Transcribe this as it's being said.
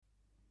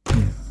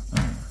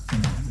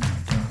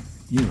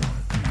You are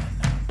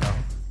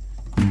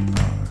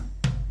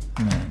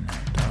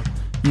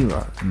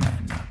the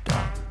man now,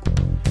 dog.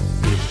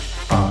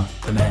 You are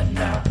the man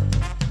now,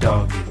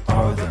 dog. You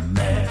are the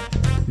man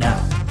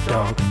now,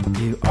 dog.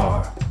 You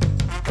are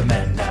the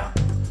man now,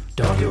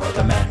 dog. You are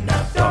the man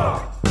now,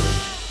 dog.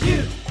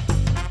 You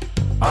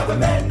are the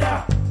man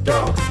now,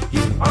 dog.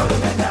 You are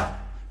the man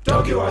now,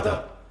 dog. You are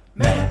the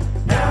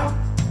man now,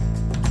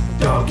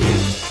 dog. You are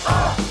the man now, dog.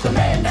 You are the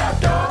man now,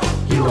 dog.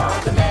 You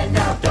are the man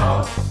now,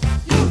 dog.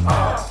 You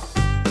are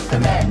the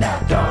man now,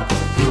 dog.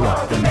 You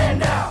are the man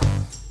now,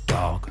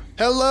 dog.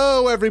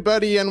 Hello,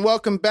 everybody, and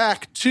welcome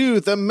back to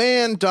the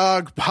Man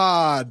Dog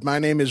Pod. My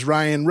name is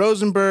Ryan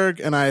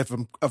Rosenberg, and I have,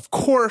 of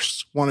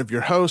course, one of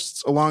your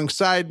hosts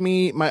alongside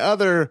me, my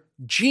other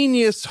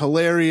genius,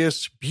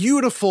 hilarious,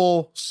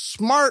 beautiful,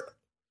 smart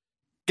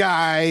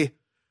guy,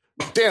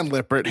 Dan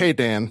Lippert. Hey,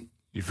 Dan.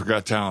 You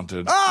forgot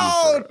talented.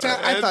 Oh,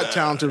 I thought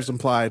talented was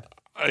implied.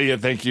 Yeah,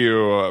 thank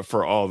you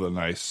for all the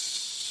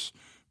nice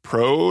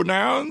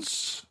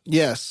pronouns.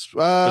 Yes.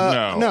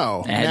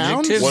 No.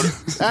 Adjectives?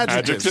 What?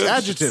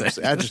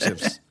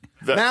 Adjectives.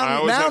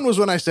 Noun was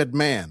when I said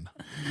man.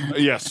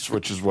 Yes,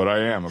 which is what I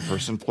am, a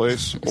person,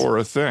 place, or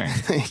a thing.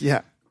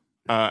 Yeah.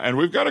 And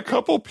we've got a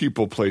couple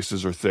people,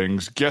 places, or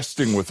things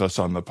guesting with us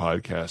on the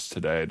podcast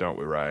today, don't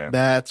we, Ryan?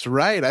 That's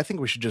right. I think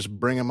we should just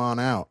bring them on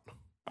out.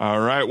 All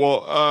right.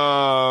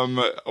 Well,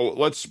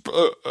 let's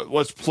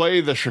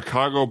play the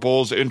Chicago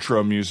Bulls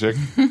intro music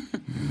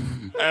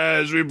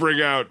as we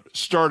bring out,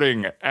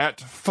 starting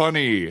at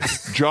funny,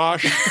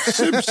 Josh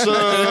Simpson.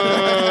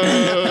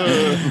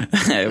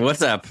 Hey,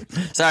 what's up?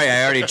 Sorry,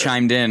 I already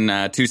chimed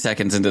in 2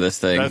 seconds into this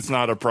thing. That's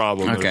not a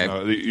problem.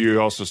 Okay.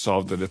 You also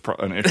solved an issue.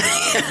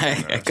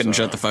 I couldn't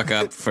shut the fuck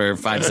up for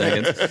 5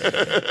 seconds.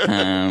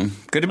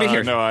 Good to be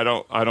here. No, I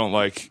don't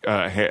like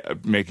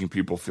making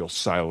people feel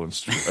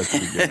silenced at the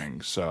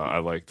beginning. So I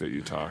like that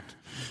you talked.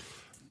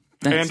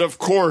 Thanks. And of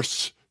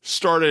course,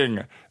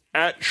 starting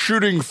at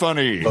Shooting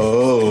Funny.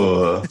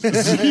 Oh,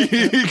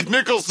 Zeke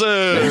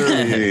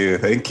Nicholson.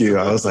 thank you.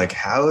 I was like,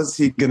 how is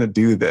he going to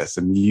do this?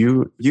 And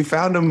you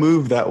found a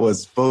move that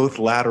was both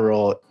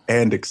lateral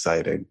and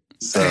exciting.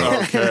 So,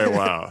 Okay,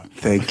 wow.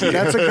 thank you.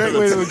 That's a great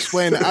way to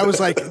explain it. I was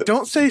like,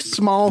 don't say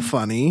small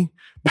funny,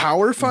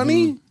 power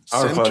funny.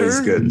 Our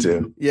funny's good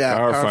too. Yeah,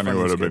 Our power funny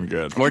funny's would have good.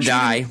 been good. Or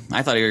die.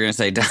 I thought you were going to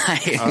say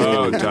die.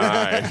 Oh,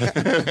 die.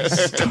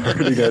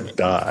 Starting to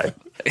die.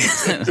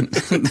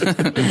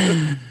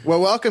 Well,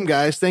 welcome,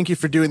 guys. Thank you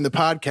for doing the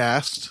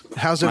podcast.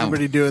 How's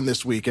everybody doing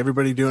this week?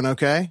 Everybody doing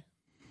okay?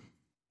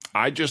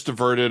 I just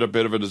averted a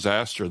bit of a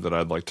disaster that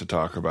I'd like to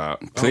talk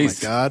about.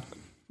 Please. Oh, my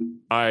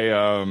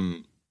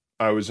God.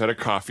 I was at a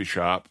coffee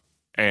shop,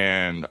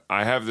 and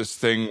I have this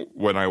thing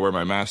when I wear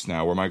my mask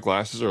now where my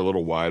glasses are a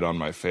little wide on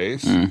my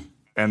face,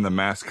 and the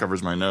mask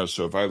covers my nose.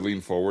 So if I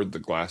lean forward, the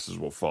glasses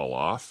will fall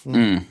off.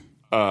 And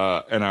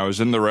I was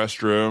in the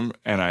restroom,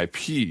 and I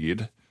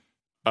peed,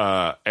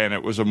 and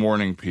it was a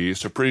morning pee,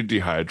 so pretty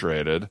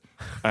dehydrated.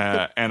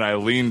 And I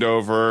leaned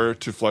over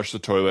to flush the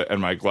toilet,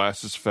 and my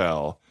glasses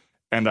fell,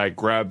 and I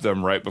grabbed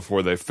them right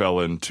before they fell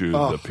into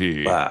the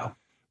pee. Wow.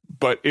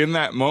 But in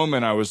that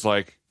moment, I was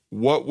like,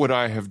 what would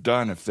I have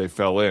done if they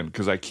fell in?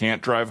 Because I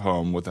can't drive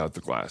home without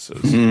the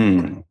glasses.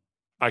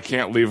 I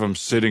can't leave them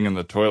sitting in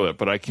the toilet,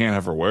 but I can't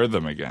ever wear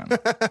them again.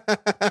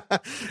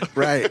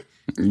 Right.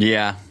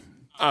 Yeah.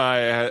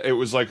 It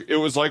was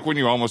like when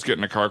you almost get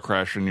in a car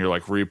crash and you're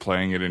like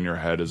replaying it in your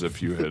head as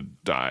if you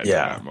had died in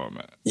that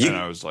moment. And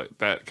I was like,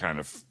 that kind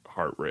of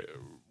heart rate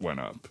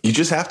went up. You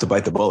just have to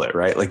bite the bullet,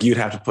 right? Like you'd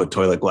have to put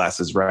toilet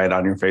glasses right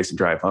on your face and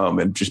drive home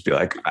and just be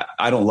like,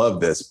 I don't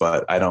love this,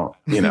 but I don't,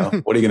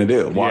 what are you going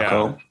to do? Walk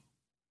home?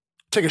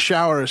 Take a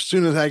shower as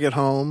soon as I get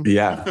home.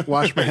 Yeah.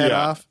 Wash my head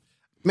off.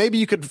 Maybe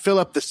you could fill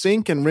up the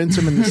sink and rinse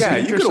them in the Yeah,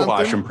 sink you or could something.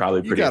 wash them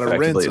probably pretty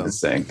effectively in the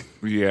sink.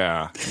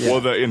 Yeah.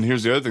 Well, and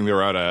here's the other thing. They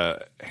were out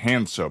of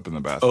hand soap in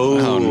the bathroom.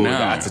 Oh, no.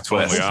 That's a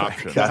twist. Only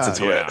option. That's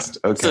a twist.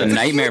 It's a Okay.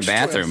 nightmare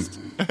bathroom.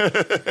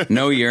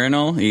 No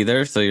urinal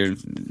either, so you're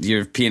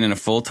peeing in a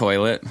full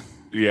toilet.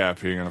 Yeah,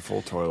 peeing in a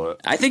full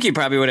toilet. I think you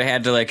probably would have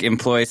had to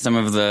employ some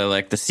of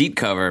the seat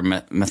cover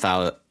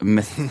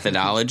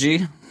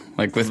methodology.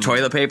 Like with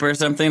toilet paper or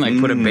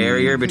something, put a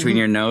barrier between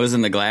your nose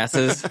and the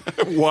glasses.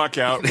 Walk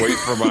out, wait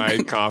for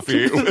my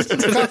coffee.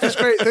 Coffee's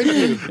great. Thank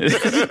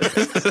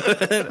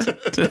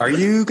you. Are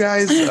you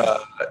guys,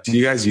 do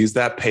you guys use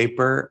that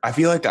paper? I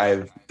feel like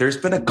there's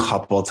been a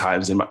couple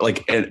times in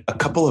a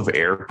couple of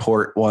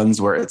airport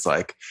ones where it's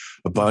like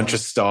a bunch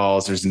of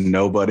stalls, there's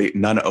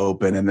none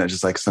open. And then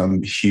just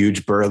some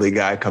huge burly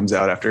guy comes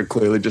out after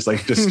clearly just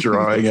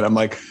destroying it. I'm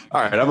like,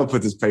 all right, I'm gonna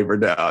put this paper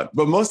down.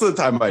 But most of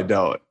the time I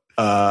don't.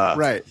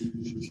 Right.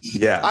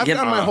 Yeah. I've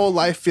gone my whole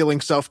life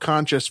feeling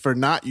self-conscious for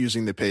not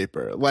using the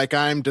paper. Like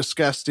I'm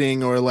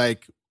disgusting or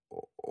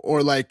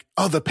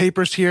oh, the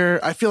paper's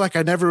here. I feel like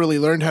I never really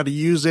learned how to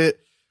use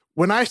it.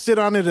 When I sit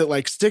on it,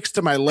 it sticks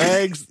to my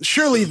legs.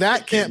 Surely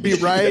that can't be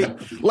right.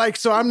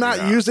 So I'm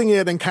not using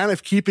it and kind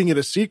of keeping it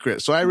a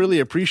secret. So I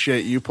really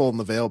appreciate you pulling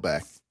the veil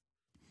back.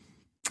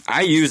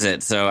 I use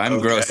it, so I'm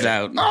grossed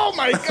out. Oh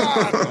my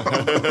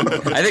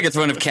God. I think it's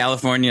one of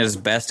California's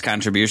best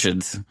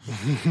contributions.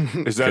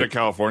 Is that a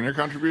California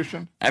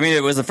contribution? I mean,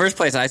 it was the first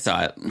place I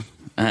saw it.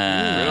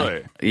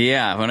 Really?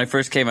 Yeah, when I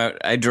first came out,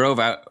 I drove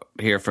out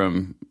here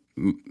from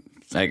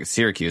like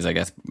Syracuse, I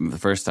guess, the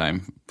first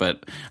time.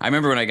 But I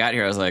remember when I got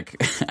here, I was like,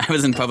 I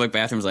was in public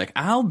bathrooms, like,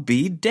 I'll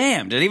be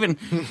damned. It even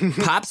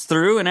pops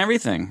through and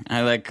everything.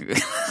 I'm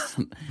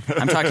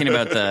talking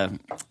about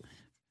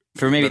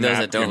for maybe those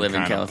that don't live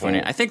in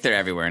California. I think they're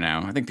everywhere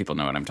now. I think people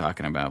know what I'm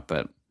talking about,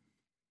 but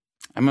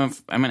I'm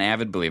an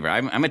avid believer.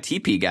 I'm a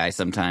TP guy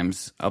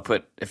sometimes. I'll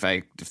put, if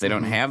they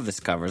don't have this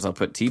covers, I'll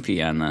put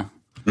TP on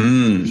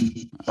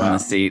the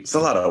seat. It's a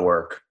lot of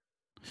work.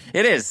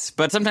 It is,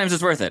 but sometimes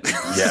it's worth it.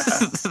 Yeah.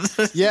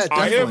 Yeah,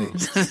 definitely.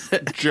 I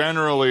am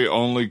generally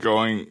only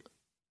going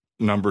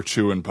number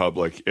 2 in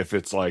public if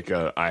it's like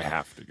I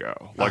have to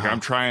go. Like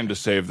I'm trying to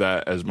save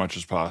that as much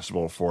as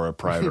possible for a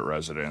private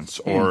residence,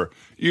 or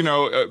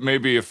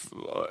maybe if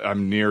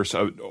I'm near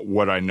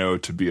what I know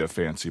to be a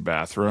fancy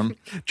bathroom.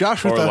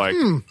 Josh was like,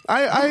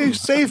 I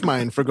save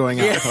mine for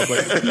going out in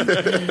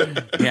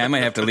public. Yeah, I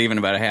might have to leave in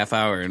about a half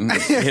hour and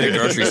hit a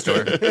grocery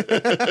store.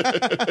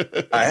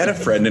 I had a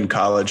friend in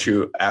college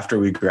who, after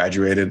we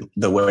graduated,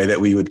 the way that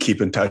we would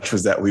keep in touch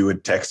was that we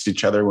would text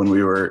each other when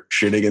we were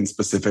shitting in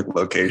specific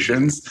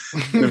locations.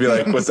 And be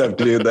like, what's up,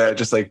 dude? That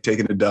just like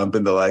taking a dump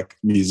in the like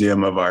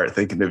Museum of Art,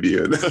 thinking of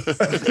you.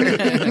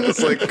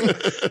 It's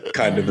like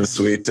kind of a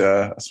sweet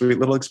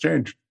little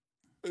exchange.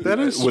 That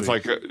is with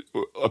sweet. like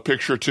a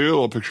picture too, a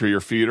little picture of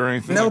your feet or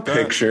anything. No like that?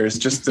 pictures,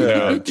 just Too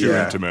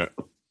intimate.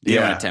 You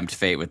don't Yeah. attempt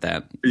fate with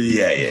that.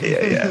 Yeah.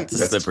 It's a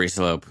That's slippery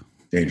slope.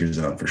 danger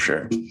zone for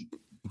sure.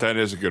 That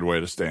is a good way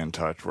to stay in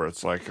touch, where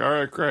it's like, all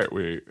right, great,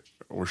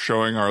 we're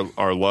showing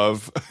our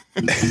love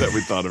that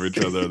we thought of each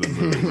other, then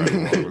moving right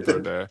along with our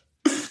day.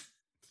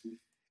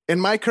 In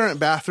my current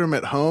bathroom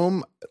at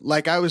home,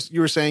 like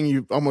you were saying,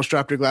 you almost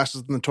dropped your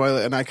glasses in the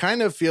toilet, and I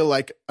kind of feel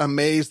like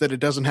amazed that it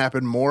doesn't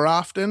happen more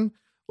often.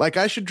 Like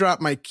I should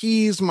drop my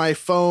keys, my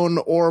phone,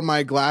 or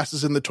my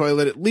glasses in the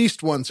toilet at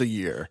least once a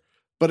year,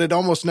 but it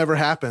almost never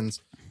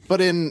happens.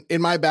 But in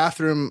my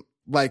bathroom,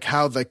 like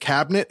how the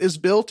cabinet is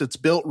built, it's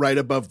built right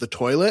above the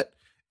toilet,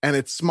 and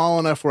it's small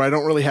enough where I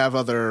don't really have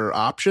other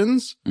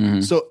options.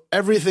 So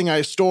everything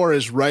I store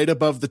is right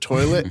above the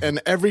toilet.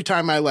 And every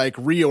time I like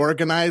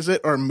reorganize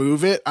it or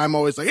move it, I'm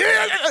always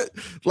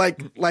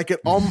like, like it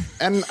all.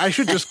 And I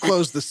should just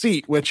close the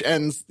seat, which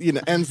ends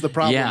the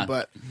problem. Yeah.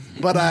 But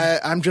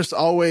I'm just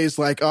always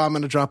like, oh, I'm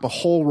going to drop a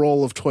whole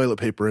roll of toilet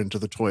paper into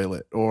the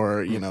toilet,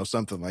 or,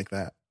 something like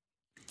that.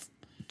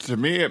 To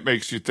me, it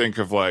makes you think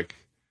of like,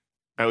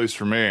 at least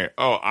for me,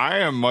 I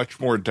am much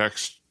more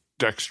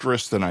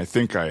dexterous than I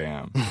think I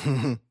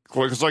am.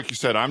 Because like you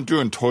said, I'm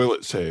doing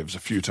toilet saves a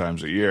few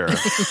times a year.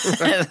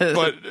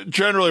 But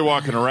generally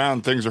walking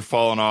around, things are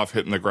falling off,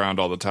 hitting the ground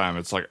all the time.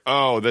 It's like,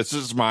 this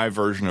is my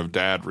version of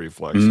dad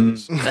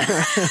reflexes.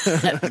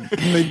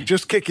 They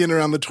just kick in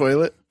around the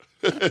toilet.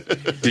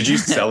 Did you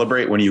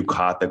celebrate when you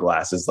caught the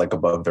glasses like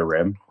above the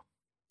rim?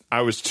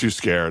 I was too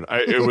scared.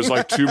 It was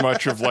like too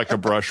much of like a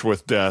brush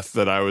with death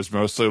that I was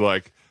mostly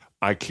like,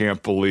 I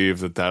can't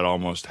believe that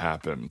almost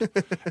happened.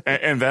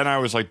 And then I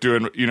was like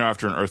doing,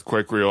 after an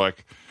earthquake where you're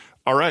like,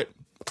 all right,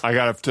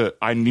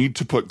 I need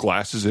to put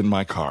glasses in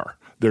my car.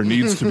 There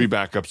needs to be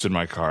backups in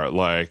my car.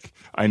 Like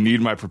I need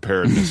my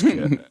preparedness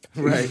kit.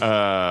 Right.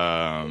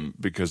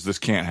 Because this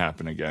can't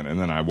happen again. And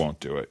then I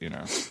won't do it,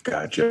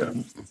 Gotcha.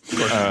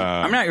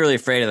 I'm not really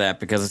afraid of that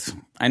because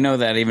I know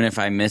that even if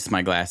I miss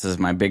my glasses,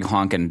 my big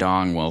honkin'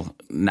 dong will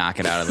knock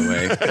it out of the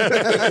way.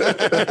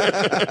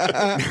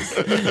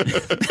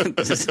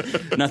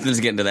 Nothing's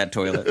getting to that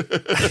toilet.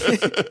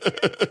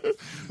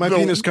 My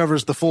penis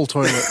covers the full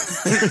toilet.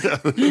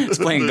 It's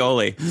playing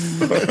goalie.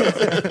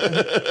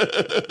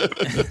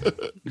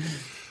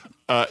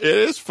 It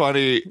is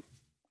funny.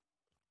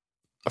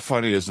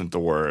 Funny isn't the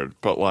word,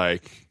 but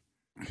like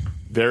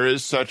there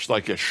is such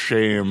like a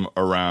shame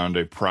around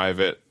a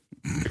private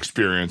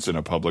experience in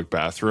a public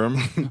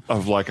bathroom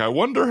of like, I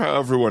wonder how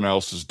everyone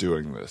else is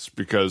doing this,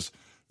 because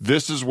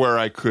this is where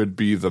I could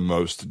be the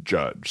most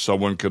judged.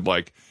 Someone could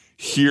like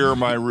hear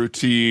my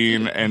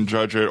routine and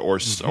judge it, or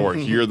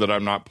hear that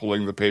I'm not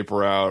pulling the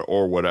paper out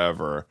or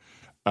whatever.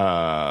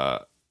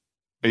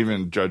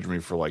 Even judge me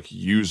for like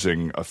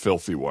using a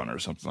filthy one or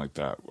something like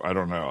that. I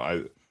don't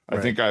know. I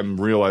think I'm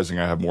realizing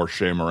I have more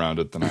shame around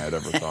it than I had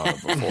ever thought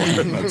of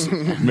before. And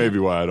that's maybe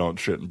why I don't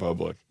shit in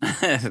public.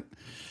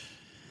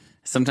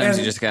 Sometimes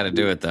you just got to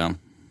do it, though.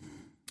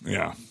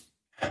 Yeah.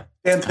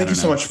 Dan, thank you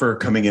so much for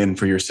coming in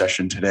for your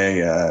session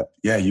today.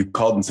 You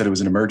called and said it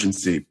was an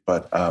emergency,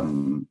 but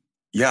I'm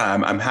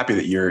happy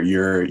that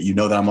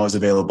that I'm always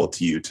available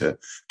to you to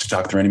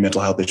talk through any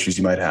mental health issues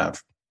you might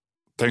have.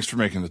 Thanks for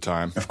making the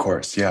time. Of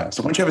course, yeah.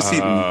 So why don't you have a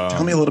seat and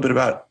tell me a little bit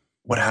about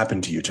what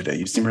happened to you today?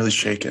 You seem really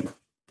shaken.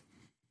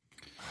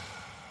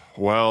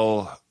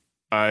 Well,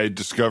 I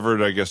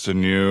discovered, I guess, a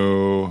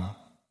new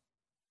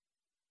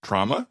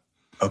trauma.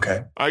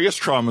 Okay. I guess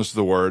trauma is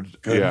the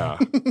word. Good. Yeah.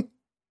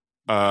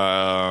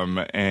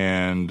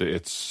 And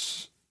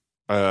it's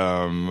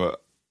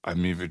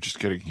I'm even just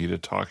getting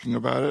heated talking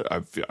about it.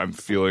 I'm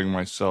feeling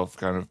myself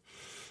kind of,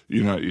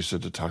 you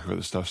said to talk about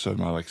this stuff. So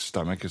my like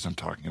stomach, as I'm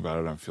talking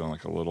about it, I'm feeling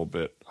like a little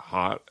bit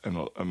hot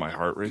and my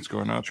heart rate's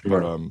going up.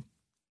 Sure. But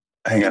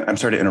hang on, I'm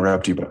sorry to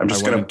interrupt you, but I'm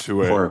just going to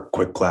pour a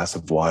quick glass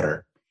of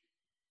water.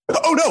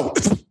 Oh no!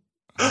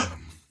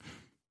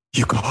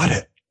 You caught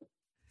it.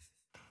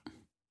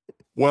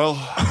 Well,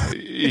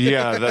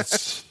 yeah,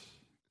 that's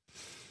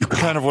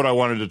kind of what I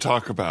wanted to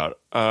talk about.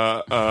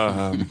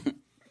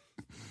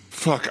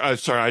 Fuck, I'm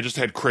sorry. I just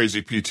had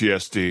crazy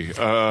PTSD.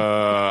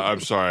 I'm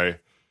sorry.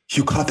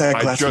 You caught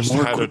that glass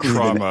more quickly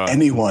than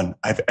anyone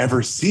I've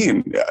ever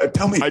seen.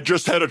 Tell me. I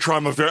just had a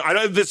trauma.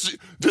 This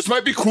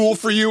might be cool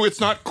for you. It's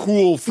not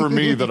cool for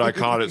me that I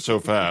caught it so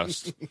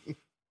fast.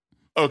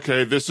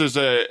 Okay, this is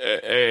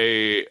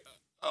a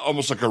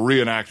almost like a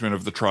reenactment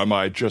of the trauma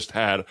I just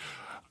had.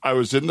 I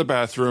was in the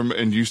bathroom,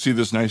 and you see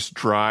this nice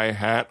dry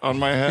hat on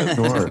my head?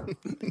 Sure.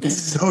 It's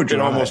so dry.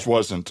 It almost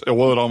wasn't.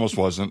 Well, it almost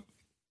wasn't.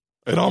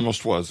 It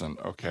almost wasn't.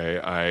 Okay,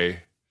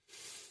 I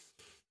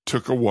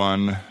took a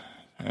 1,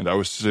 and I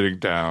was sitting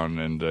down,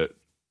 and it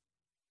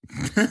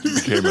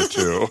became a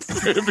 2.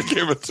 It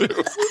became a 2.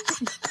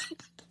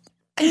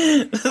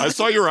 I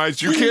saw your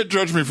eyes. You can't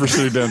judge me for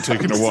sitting down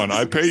taking a 1.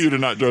 I pay you to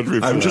not judge me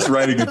for I'm that. just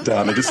writing it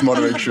down. I just want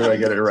to make sure I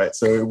get it right.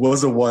 So it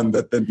was a 1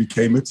 that then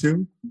became a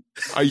 2?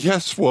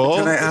 Yes, well...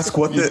 Can I ask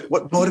what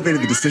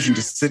motivated the decision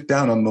to sit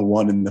down on the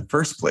 1 in the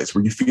first place?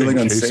 Were you feeling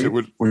unsafe?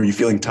 Were you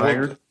feeling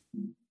tired? Well,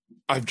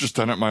 I've just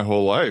done it my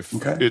whole life.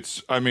 Okay.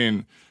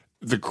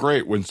 The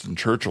great Winston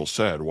Churchill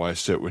said, why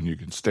sit when you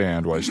can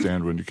stand? Why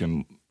stand when you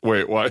can...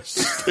 Wait, why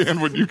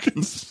stand when you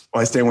can...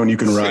 Why stand when you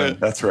can run?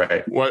 That's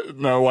right. Why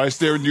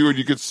stand when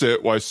you can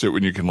sit? Why sit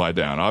when you can lie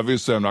down?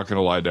 Obviously, I'm not going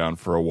to lie down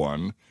for a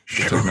 1.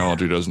 Sure.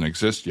 Technology doesn't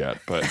exist yet,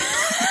 but...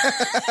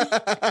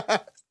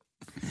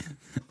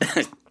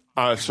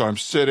 So I'm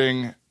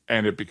sitting,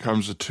 and it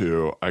becomes a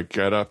 2. I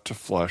get up to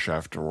flush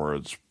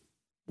afterwards,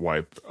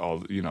 wipe all,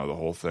 the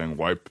whole thing,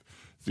 wipe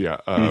the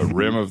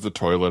rim of the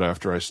toilet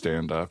after I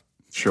stand up.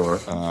 Sure.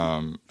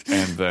 And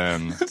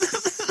then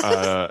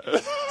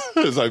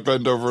as I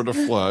bend over to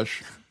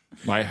flush,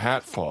 my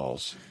hat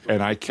falls,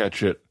 and I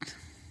catch it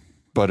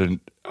but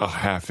a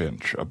half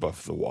inch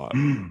above the water.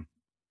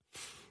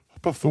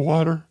 Above the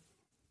water.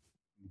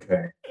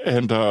 Okay.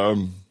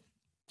 And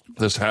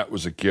this hat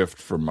was a gift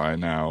from my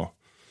now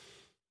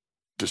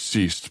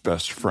deceased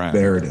best friend.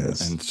 There it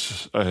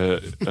is. And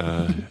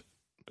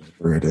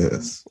there it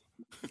is.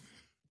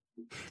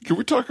 Can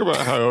we talk about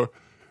how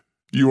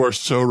you are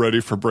so ready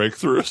for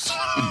breakthroughs?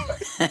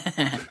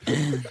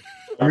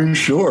 I'm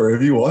sure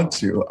if you want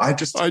to.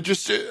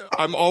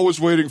 I'm always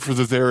waiting for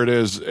there it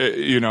is,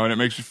 and it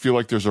makes me feel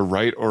like there's a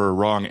right or a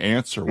wrong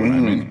answer when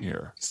I'm in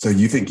here. So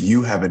you think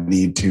you have a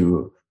need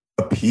to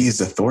appease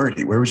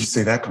authority? Where would you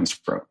say that comes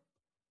from?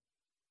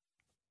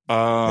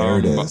 There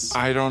it is.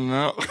 I don't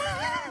know.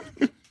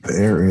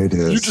 There it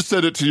is. You just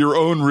said it to your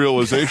own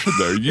realization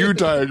there. You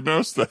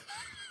diagnosed that.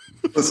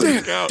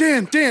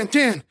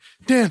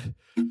 Dan.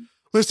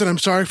 Listen, I'm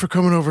sorry for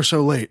coming over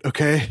so late,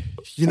 okay?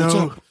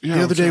 The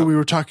other day we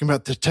were talking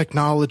about the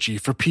technology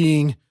for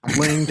peeing,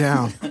 laying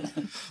down.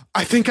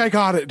 I think I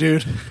got it,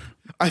 dude.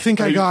 I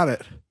got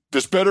it.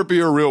 This better be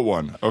a real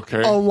one,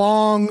 okay? A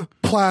long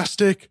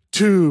plastic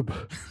tube.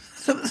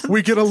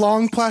 We get a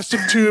long plastic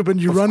tube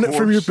and you run it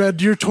from your bed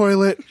to your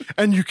toilet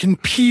and you can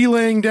pee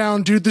laying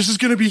down. Dude, this is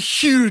going to be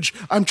huge.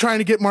 I'm trying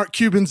to get Mark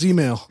Cuban's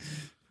email.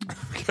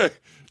 Okay.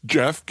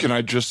 Jeff, can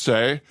I just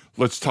say,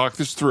 let's talk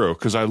this through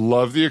because I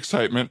love the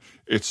excitement.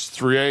 It's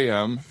 3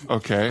 a.m.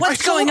 Okay.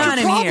 What's going on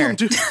in here?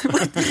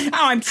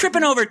 I'm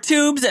tripping over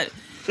tubes.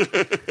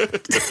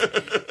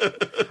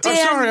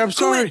 I'm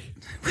sorry.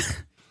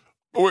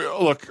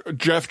 Look,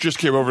 Jeff just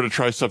came over to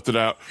try something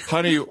out.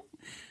 Honey,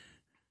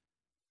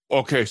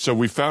 okay, so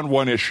we found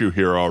one issue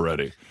here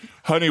already.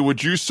 Honey,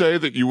 would you say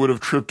that you would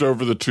have tripped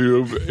over the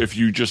tube if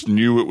you just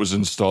knew it was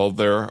installed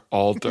there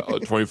all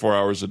 24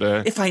 hours a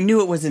day? If I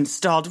knew it was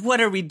installed,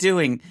 what are we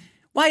doing?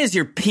 Why is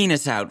your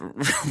penis out,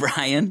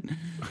 Ryan?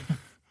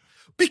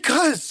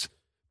 Because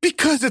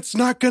it's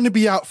not going to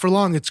be out for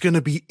long. It's going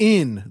to be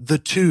in the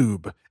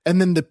tube.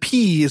 And then the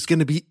pee is going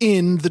to be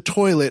in the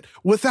toilet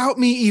without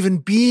me even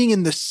being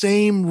in the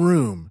same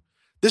room.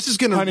 This is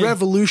going to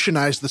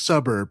revolutionize the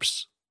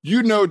suburbs.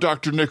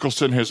 Dr.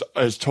 Nicholson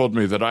has told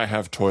me that I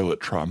have toilet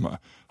trauma.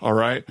 All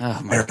right?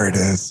 Oh, there it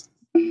is.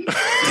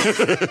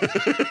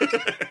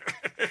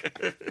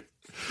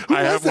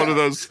 I have one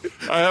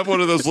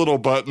of those little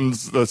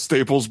buttons, the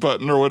Staples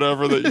button or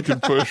whatever that you can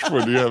push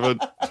when you have a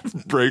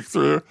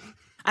breakthrough.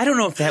 I don't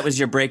know if that was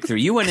your breakthrough.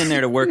 You went in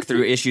there to work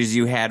through issues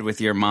you had with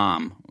your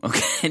mom.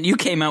 Okay. And you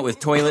came out with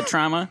toilet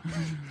trauma.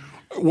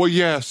 Well,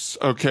 yes,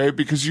 okay,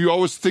 because you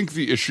always think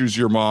the issue's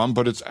your mom,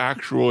 but it's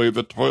actually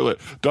the toilet.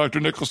 Dr.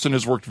 Nicholson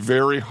has worked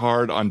very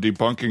hard on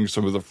debunking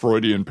some of the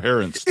Freudian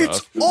parent stuff.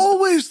 It's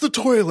always the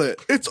toilet.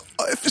 It's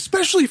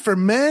especially for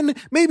men.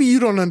 Maybe you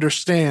don't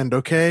understand,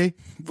 okay?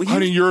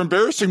 Honey, you're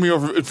embarrassing me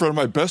over in front of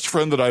my best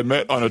friend that I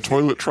met on a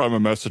toilet trauma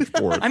message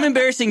board. I'm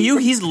embarrassing you.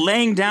 He's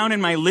laying down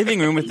in my living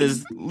room with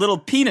his little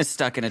penis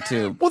stuck in a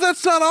tube. Well,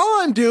 that's not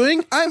all I'm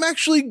doing. I'm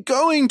actually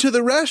going to the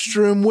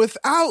restroom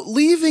without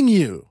leaving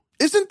you.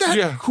 Isn't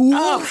that cool?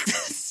 Oh,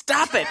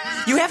 stop it.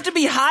 You have to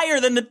be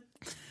higher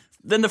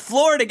than the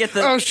floor to get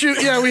the... Oh,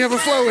 shoot. Yeah, we have a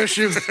flow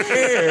issue.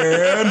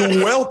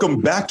 And welcome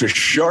back to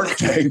Shark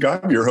Tank.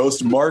 I'm your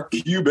host, Mark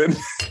Cuban.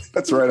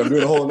 That's right. I'm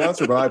doing a whole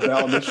announcer vibe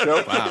now on this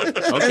show. Wow.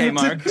 Okay, and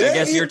Mark. Today, I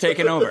guess you're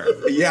taking over.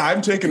 Yeah,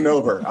 I'm taking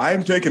over. I'm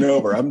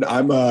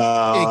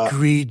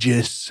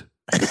egregious.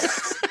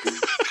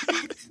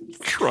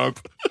 Trump.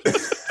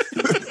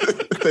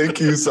 Thank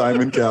you,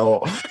 Simon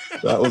Cowell.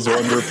 That was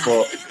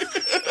wonderful.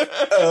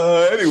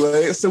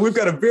 Anyway, so we've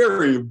got a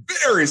very,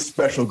 very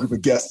special group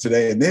of guests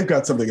today, and they've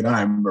got something that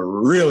I'm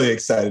really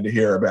excited to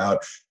hear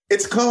about.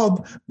 It's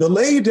called the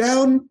Lay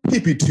Down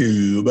Pee-Pee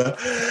Tube.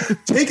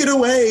 Take it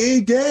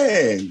away,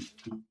 gang.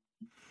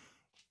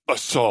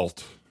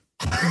 Assault.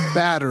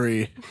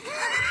 Battery.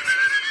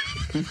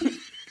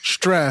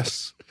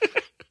 Stress.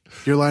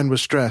 Your line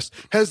was stress.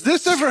 Has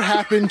this ever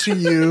happened to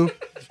you?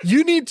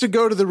 You need to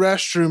go to the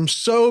restroom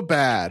so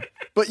bad,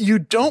 but you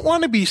don't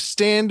want to be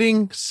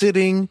standing,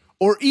 sitting,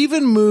 or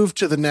even move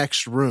to the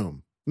next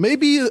room.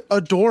 Maybe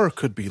a door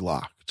could be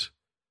locked.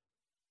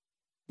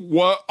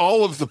 What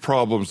all of the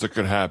problems that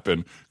could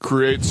happen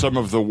create some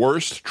of the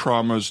worst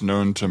traumas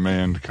known to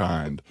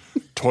mankind.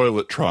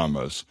 Toilet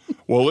traumas.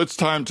 Well, it's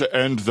time to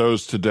end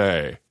those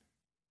today.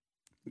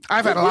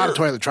 I've had a lot of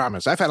toilet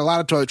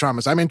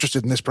traumas. I'm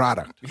interested in this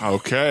product.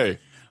 Okay.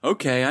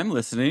 Okay, I'm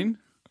listening.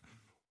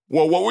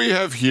 Well, what we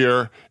have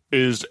here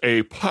is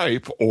a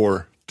pipe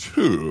or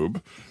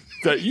tube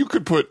that you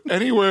could put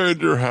anywhere in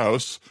your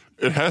house.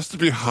 It has to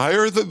be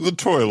higher than the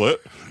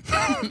toilet.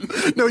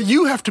 No,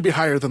 you have to be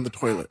higher than the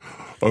toilet.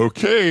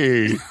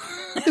 Okay.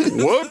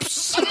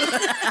 Whoops.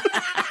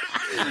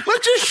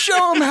 Let's just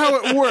show them how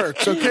it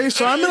works, okay?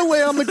 So I'm going to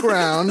lay on the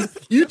ground.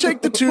 You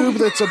take the tube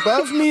that's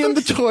above me in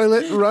the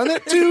toilet, run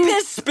it to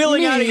piss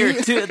spilling me. out of your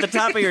at the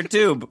top of your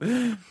tube.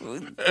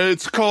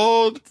 It's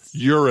called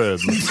urine.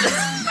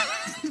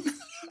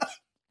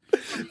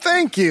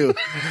 Thank you.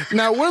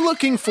 Now we're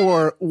looking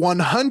for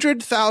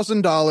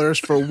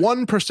 $100,000 for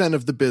 1%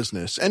 of the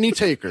business. Any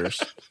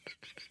takers?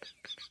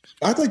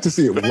 I'd like to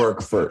see it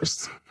work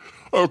first.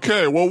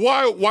 Okay, well,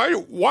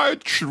 why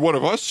should one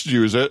of us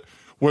use it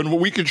when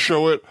we could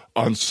show it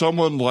on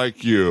someone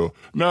like you?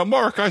 Now,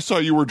 Mark, I saw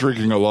you were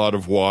drinking a lot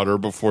of water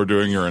before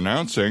doing your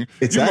announcing.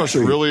 It's you must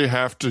really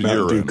have to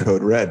urine. Do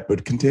code red,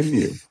 but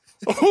continue.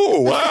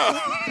 Oh,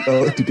 wow.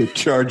 I like to get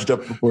charged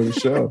up before the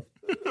show.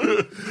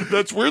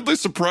 That's weirdly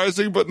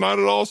surprising, but not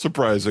at all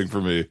surprising for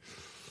me.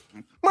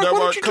 Mark, now, why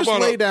Mark, don't you just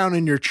lay down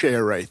in your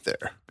chair right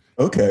there?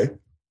 Okay.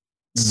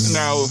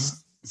 Now,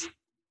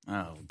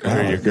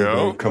 there you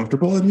go.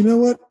 Comfortable, and you know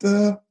what?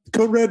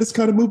 Code Red is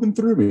kind of moving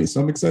through me, so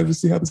I'm excited to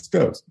see how this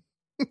goes.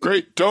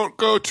 Great. Don't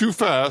go too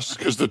fast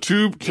because the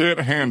tube can't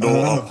handle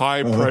a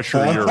high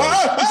pressure urine.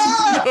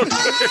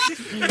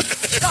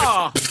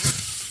 Oh.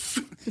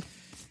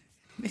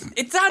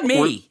 It's on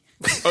me.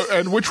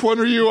 And which one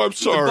are you? I'm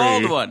sorry.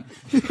 The bald one.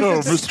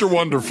 Oh, Mr.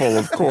 Wonderful,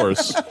 of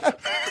course.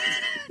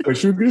 Wait,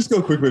 should we just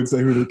go quickly and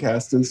say who the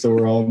cast is so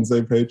we're all on the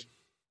same page?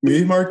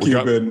 Me, Mark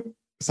Cuban,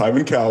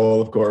 Simon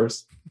Cowell, of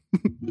course.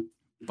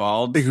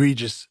 Bald.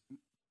 Egregious.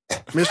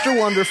 Mr.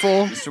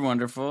 Wonderful. Mr.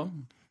 Wonderful.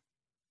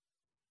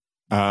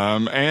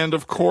 And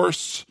of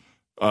course,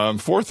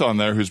 fourth on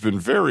there, who's been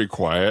very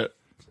quiet.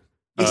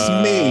 It's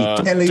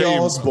me, Kelly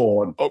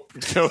Osbourne. Oh,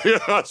 Kelly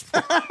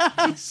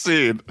Osbourne.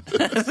 Scene.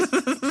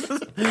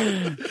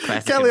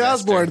 Kelly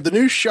Osbourne, the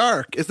new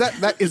shark. Is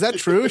that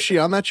true? Is she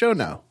on that show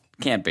now?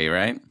 Can't be,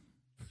 right?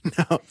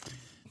 No.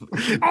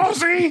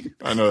 Ozzy!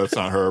 I know that's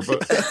not her,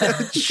 but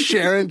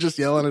Sharon just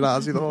yelling at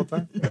Ozzy the whole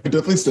time. I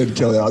definitely said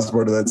Kelly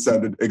Osbourne, and that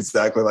sounded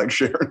exactly like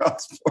Sharon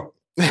Osbourne.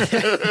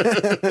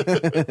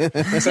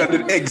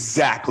 Sounded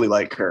exactly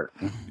like her.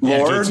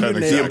 Lauren,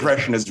 the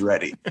impression is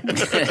ready.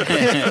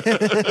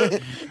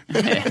 The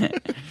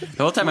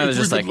whole time I was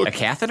just like, a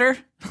catheter?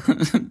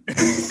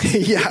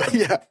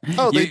 Yeah.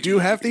 Oh, they do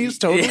have these?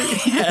 Totally?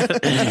 Yeah.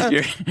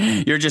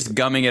 You're just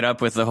gumming it up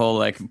with the whole,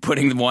 like,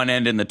 putting one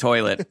end in the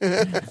toilet.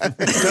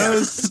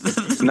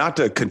 Not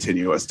to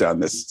continue us down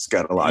this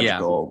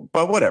scatological,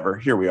 but whatever.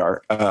 Here we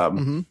are.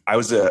 I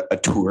was a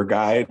tour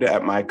guide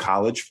at my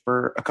college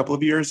for a couple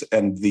of years,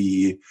 and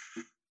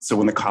so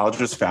when the college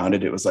was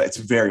founded, it was like, it's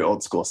very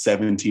old school,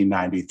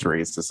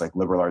 1793. It's this like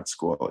liberal arts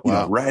school, you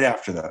know, right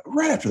after the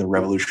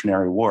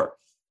Revolutionary War.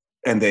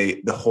 And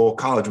the whole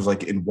college was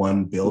like in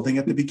one building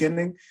at the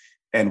beginning.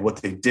 And what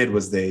they did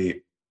was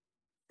they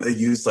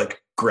used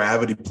like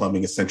gravity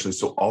plumbing essentially.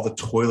 So all the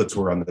toilets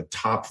were on the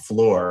top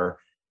floor,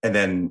 and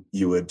then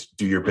you would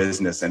do your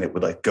business and it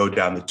would like go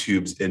down the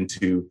tubes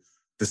into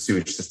the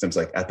sewage system's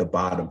like at the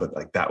bottom, but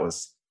like that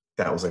was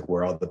like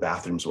where all the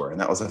bathrooms were. And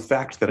that was a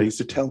fact that I used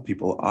to tell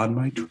people on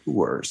my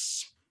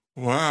tours.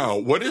 Wow.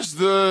 What is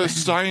the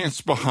science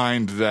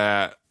behind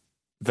that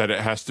it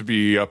has to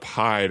be up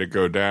high to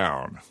go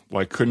down?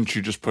 Like, couldn't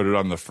you just put it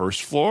on the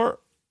first floor?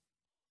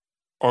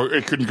 Or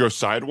it couldn't go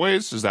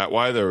sideways? Is that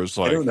why there was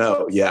like... I don't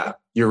know. Yeah,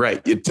 you're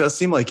right. It does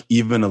seem like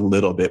even a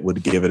little bit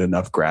would give it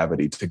enough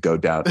gravity to go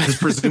down. Because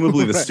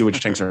presumably the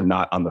sewage tanks are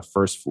not on the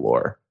first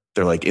floor.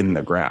 They're like in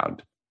the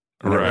ground.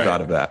 I never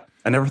thought of that.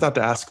 I never thought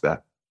to ask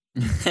that.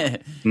 I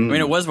mean,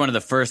 it was one of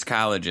the first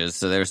colleges,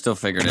 so they were still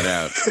figuring it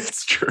out.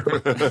 It's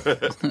true.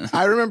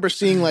 I remember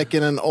seeing like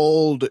in an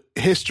old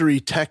history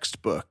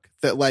textbook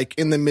that like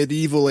in the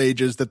medieval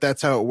ages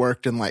that's how it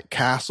worked in like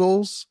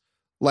castles.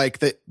 Like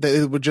that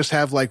it would just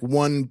have like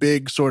one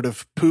big sort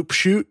of poop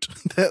chute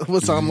that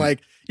was on like,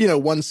 you know,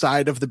 one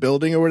side of the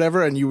building or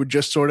whatever. And you would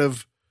just sort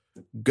of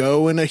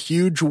go in a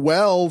huge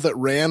well that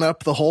ran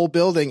up the whole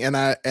building. And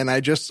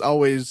I just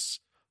always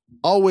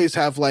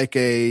have like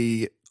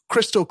a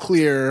crystal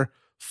clear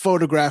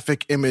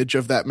photographic image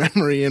of that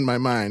memory in my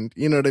mind.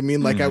 You know what I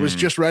mean? Like I was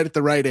just right at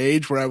the right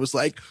age where I was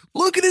like,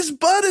 look at his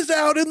butt is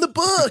out in the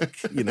book,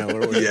 you know?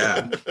 Or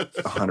yeah,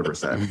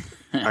 100%.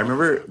 I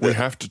remember we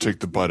have to take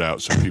the butt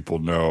out so people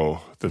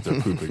know that they're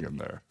pooping in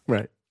there.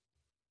 Right.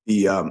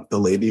 The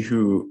lady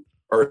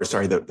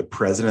the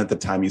president at the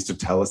time used to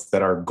tell us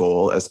that our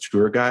goal as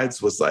tour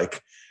guides was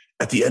like,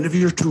 at the end of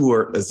your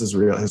tour, this is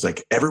real. It was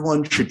like,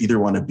 everyone should either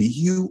want to be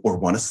you or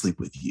want to sleep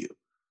with you.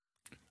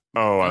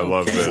 Oh, I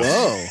love this.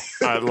 Whoa.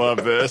 I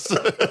love this.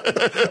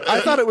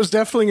 I thought it was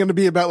definitely going to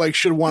be about like,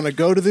 should want to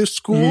go to this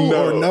school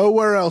or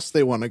nowhere else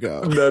they want to go.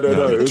 No.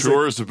 The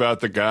tour is about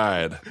the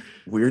guide.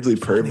 Weirdly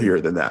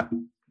pervier than that.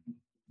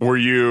 Were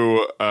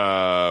you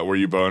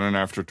boning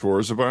after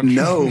tours a bunch?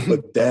 No,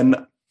 but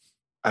then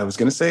I was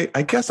going to say,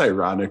 I guess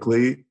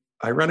ironically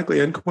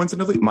and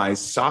coincidentally, my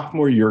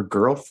sophomore year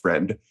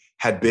girlfriend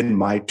had been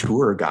my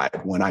tour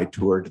guide when I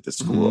toured the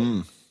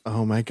school.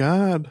 Oh my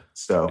God.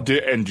 So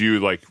did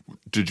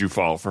you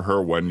fall for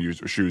her when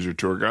she was your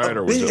tour guide,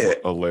 or was it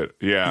a lit?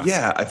 Yeah.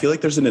 Yeah. I feel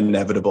like there's an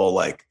inevitable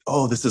like,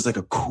 oh, this is like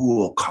a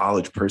cool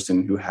college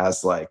person who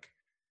has like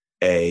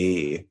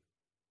there's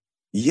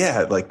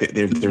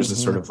a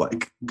sort of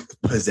like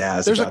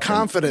pizzazz. There's a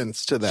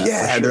confidence to that.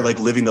 Yeah. And they're like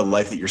living the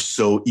life that you're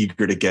so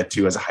eager to get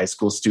to as a high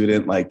school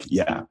student. Like,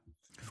 yeah.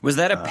 Was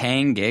that a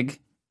paying gig?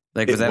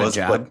 Like, was that a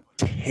job? Like,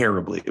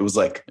 terribly. It was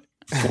like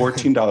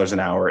 $14 an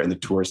hour, and the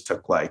tours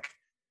took like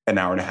an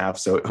hour and a half.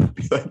 So it would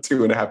be like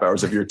 2.5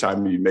 hours of your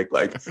time, and you make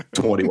like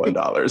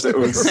 $21. It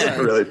was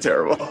really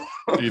terrible.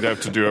 You'd have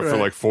to do it for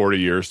like 40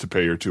 years to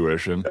pay your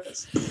tuition.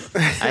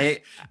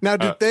 Now,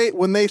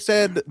 when they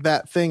said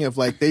that thing of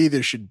like, they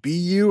either should be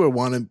you or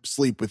want to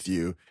sleep with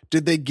you,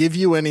 did they give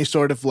you any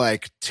sort of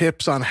like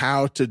tips on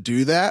how to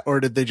do that? Or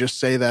did they just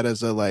say that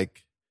as a like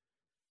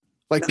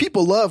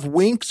people love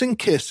winks and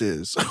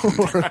kisses,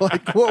 or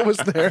like what was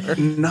there?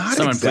 Not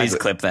Someone exactly. please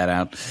clip that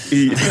out.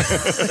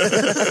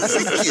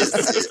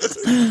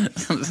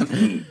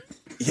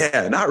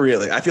 Yeah, not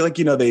really. I feel like,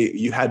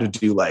 you had to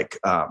do like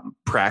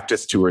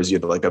practice tours. You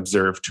had to like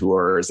observe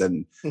tours,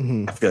 and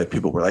I feel like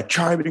people were like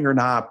charming or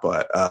not,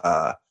 but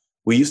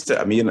we used to.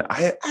 I mean,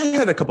 I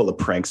had a couple of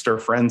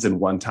prankster friends, and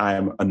one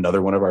time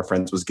another one of our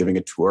friends was giving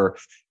a tour,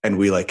 and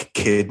we like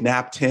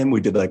kidnapped him. We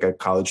did like a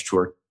college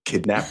tour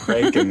kidnap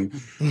prank, and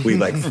we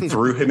like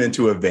threw him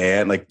into a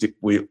van. Like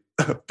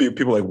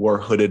people like wore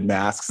hooded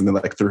masks and then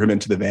like threw him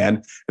into the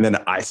van, and then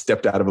I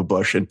stepped out of a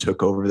bush and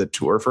took over the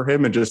tour for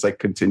him and just like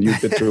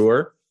continued the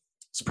tour.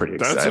 It's pretty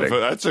exciting.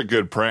 That's a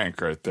good prank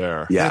right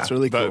there. Yeah, that's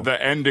really cool.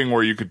 The ending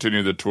where you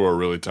continue the tour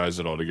really ties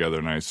it all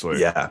together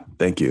nicely. Yeah,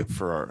 thank you.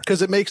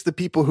 Because it makes the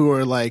people who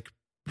are like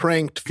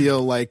pranked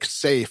feel like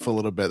safe a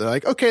little bit. They're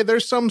like, okay,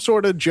 there's some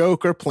sort of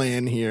joke or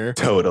plan here.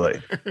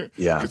 Totally.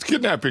 Yeah. Because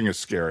kidnapping is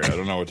scary. I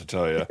don't know what to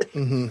tell you.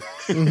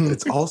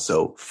 It's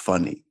also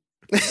funny.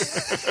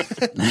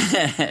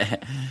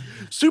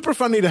 Super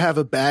funny to have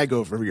a bag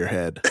over your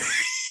head.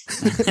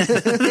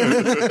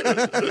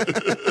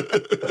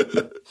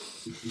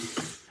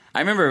 I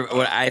remember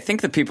I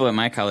think the people at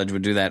my college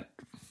would do that.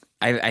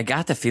 I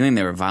got the feeling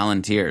they were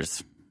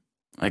volunteers,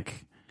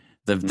 like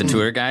the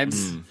tour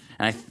guides.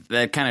 And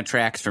that kind of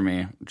tracks for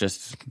me,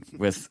 just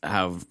with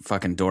how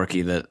fucking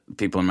dorky the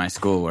people in my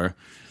school were.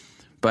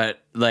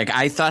 But like,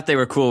 I thought they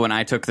were cool when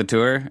I took the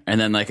tour, and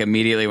then like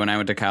immediately when I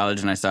went to college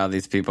and I saw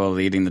these people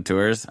leading the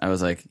tours, I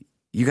was like,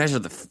 "You guys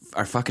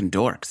are fucking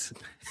dorks."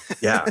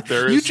 Yeah,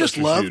 you just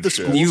love the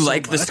school. You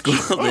like the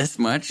school this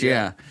much,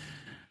 yeah.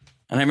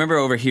 And I remember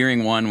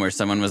overhearing one where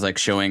someone was like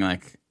showing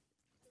like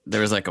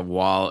there was like a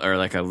wall or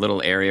like a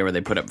little area where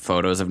they put up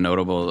photos of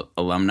notable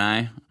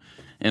alumni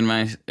in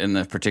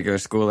the particular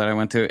school that I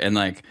went to, and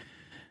like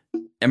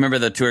I remember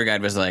the tour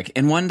guide was like,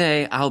 "In one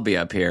day I'll be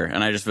up here,"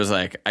 and I just was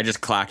like, I just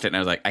clocked it, and I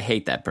was like, I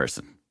hate that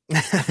person.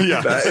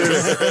 Yeah, that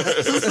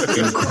is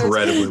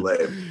incredibly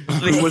lame.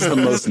 Who was the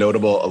most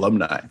notable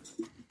alumni?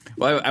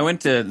 Well, I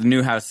went to the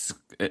Newhouse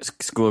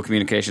School of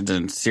Communications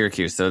in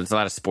Syracuse, so there's a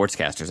lot of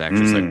sportscasters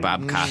actually. So like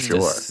Bob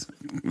Costas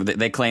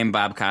They claim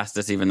Bob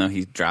Costas, even though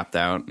he dropped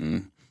out,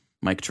 and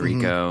Mike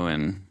Tirico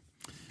and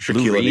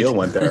Shaquille O'Neal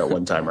went there at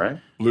one time, right?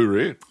 Lou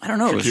Reed. I don't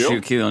know.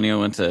 Shaquille O'Neal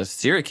went to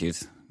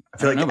Syracuse. I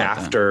feel like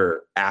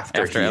after he had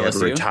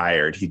LSU?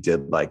 retired, he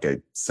did like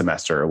a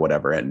semester or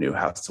whatever at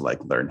Newhouse to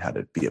like learn how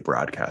to be a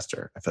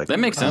broadcaster. I feel like That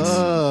makes sense.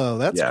 Oh,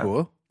 that's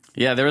cool.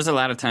 Yeah, there was a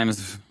lot of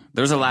times.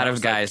 There was a lot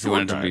of guys who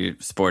wanted to be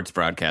sports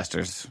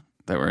broadcasters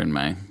that were in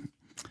my.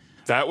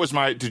 That was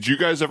my. Did you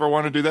guys ever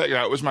want to do that?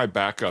 Yeah, it was my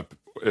backup.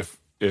 If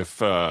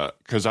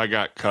because I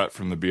got cut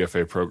from the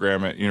BFA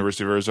program at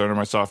University of Arizona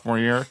my sophomore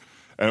year.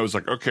 And it was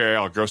like, okay,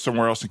 I'll go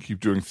somewhere else and keep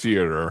doing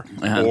theater,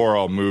 or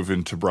I'll move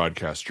into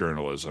broadcast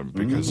journalism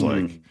because,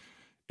 like,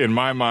 in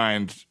my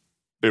mind,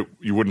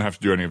 you wouldn't have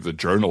to do any of the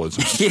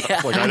journalism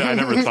stuff. Like, I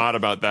never thought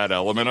about that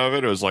element of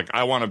it. It was like,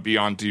 I want to be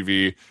on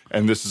TV,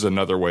 and this is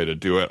another way to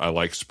do it. I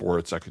like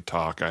sports. I could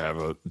talk. I have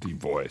a deep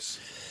voice.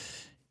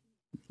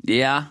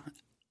 Yeah,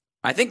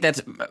 I think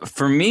that's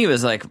for me. It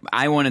was like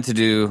I always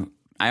knew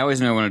I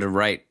wanted to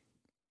write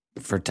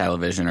for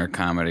television or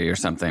comedy or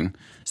something.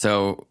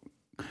 So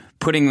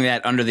putting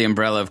that under the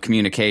umbrella of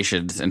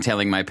communications and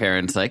telling my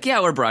parents, like,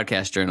 yeah, we're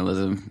broadcast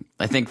journalism.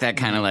 I think that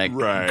kind of like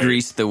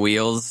greased the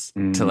wheels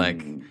to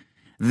like,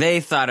 they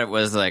thought it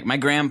was like, my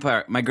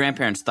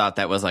grandparents thought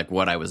that was like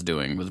what I was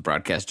doing was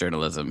broadcast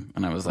journalism.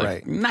 And I was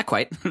like, not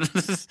quite.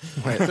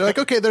 Right. They're like,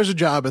 okay, there's a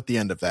job at the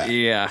end of that.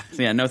 Yeah.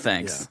 No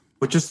thanks. Yeah.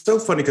 Which is so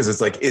funny because it's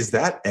like, is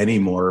that any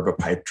more of a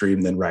pipe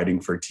dream than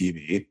writing for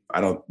TV?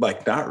 I don't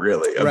like, not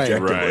really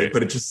objectively,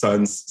 but it just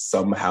sounds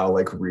somehow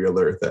like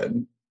realer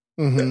than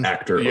the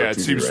actor. Yeah, or it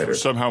TV seems writer.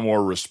 somehow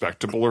more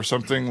respectable or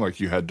something.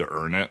 Like you had to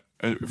earn it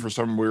for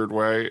some weird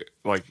way.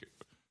 Like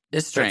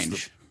It's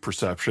strange. The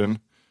perception.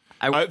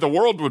 The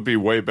world would be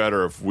way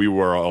better if we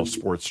were all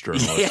sports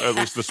journalists. At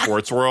least the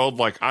sports world.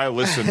 Like I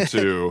listen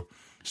to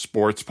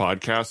sports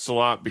podcasts a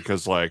lot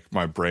because like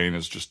my brain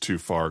is just too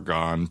far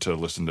gone to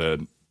listen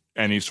to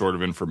any sort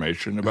of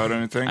information about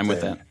anything. I'm with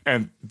that.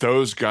 And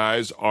those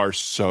guys are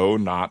so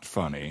not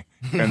funny,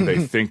 and they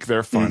think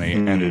they're funny,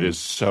 and it is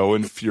so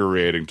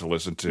infuriating to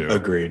listen to.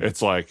 Agreed.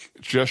 It's like,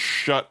 just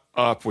shut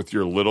up with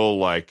your little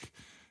like,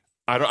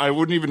 I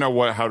wouldn't even know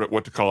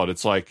what to call it.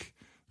 It's like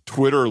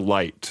Twitter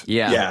light.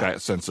 Yeah.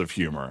 That sense of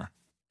humor.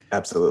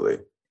 Absolutely.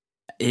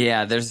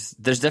 Yeah, there's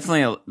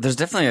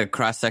definitely a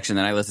cross section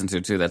that I listen to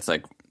too. That's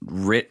like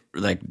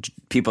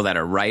people that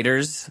are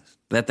writers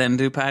that then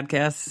do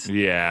podcasts.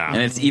 Yeah,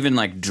 and it's even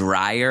like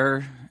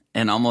drier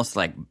and almost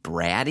like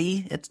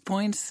bratty at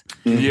points.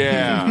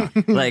 Yeah,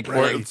 like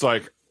where it's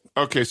like,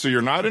 okay, so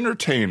you're not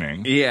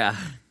entertaining. Yeah.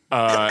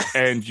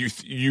 And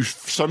you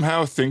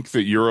somehow think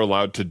that you're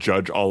allowed to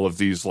judge all of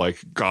these like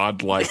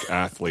godlike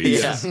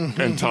athletes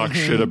and talk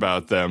shit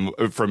about them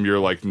from your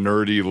like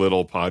nerdy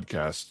little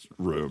podcast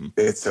room.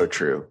 It's so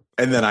true.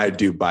 And then I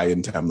do buy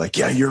into I'm like,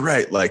 yeah, you're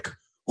right. Like,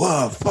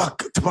 whoa,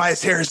 fuck,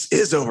 Tobias Harris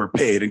is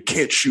overpaid and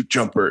can't shoot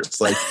jumpers.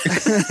 Like,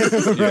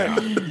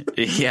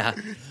 yeah.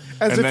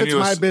 As if it's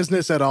my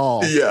business at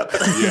all. Yeah.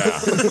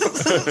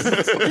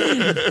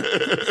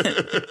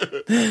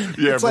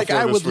 It's like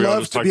I would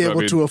love to be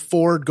able to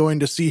afford going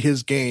to see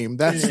his game.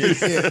 That's it.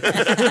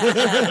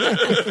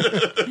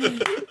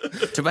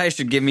 Tobias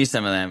should give me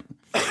some of that.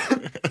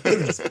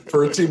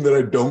 For a team that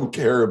I don't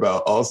care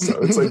about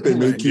also. It's like they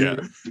make you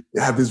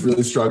have these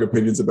really strong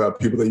opinions about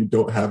people that you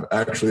don't have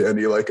actually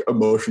any like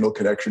emotional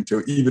connection to,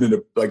 even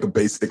in a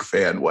basic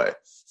fan way.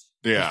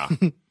 Yeah.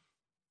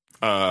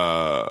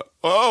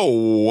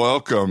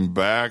 Welcome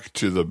back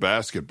to the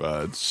Basket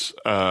Buds.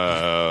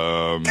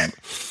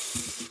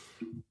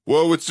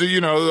 Well, it's,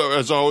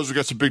 as always, we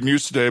got some big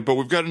news today, but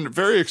we've got a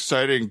very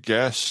exciting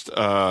guest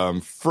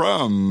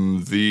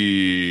from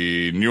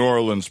the New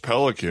Orleans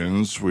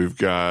Pelicans. We've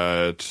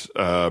got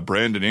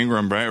Brandon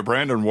Ingram.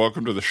 Brandon,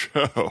 welcome to the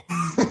show.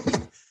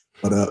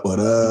 What up?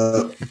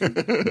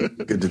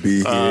 Good to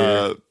be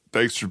here.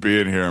 Thanks for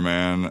being here,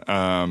 man.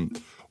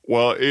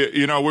 Well,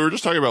 we were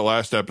just talking about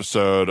last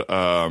episode,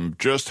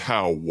 just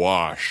how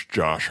washed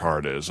Josh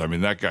Hart is. I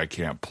mean, that guy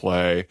can't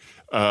play.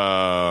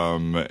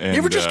 And, you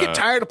ever just get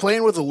tired of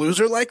playing with a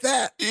loser like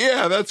that?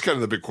 Yeah, that's kind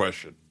of the big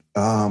question.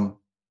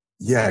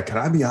 Yeah, can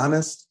I be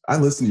honest? I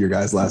listened to your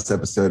guys' last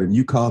episode, and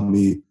you called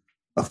me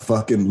a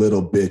fucking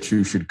little bitch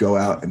who should go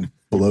out and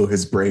blow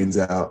his brains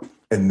out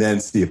and then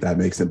see if that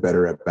makes him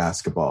better at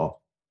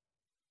basketball.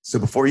 So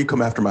before you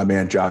come after my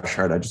man Josh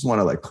Hart, I just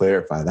want to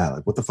clarify that.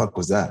 Like, what the fuck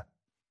was that?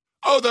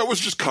 Oh, that was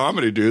just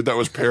comedy, dude. That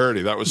was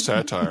parody. That was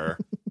satire.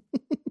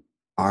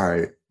 All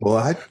right.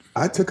 Well,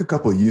 I took a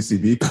couple of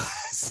UCB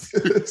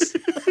classes.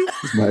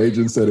 My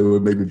agent said it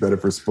would make me better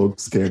for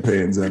spokes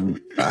campaigns,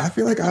 and I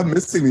feel like I'm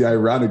missing the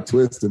ironic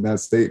twist in that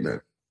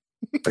statement.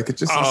 Like, it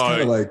just is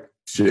kind of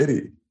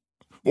shitty.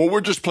 Well,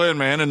 we're just playing,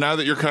 man, and now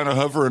that you're kind of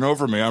hovering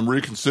over me, I'm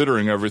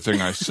reconsidering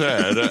everything I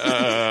said.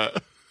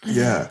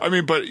 Yeah. I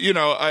mean, but,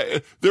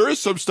 there is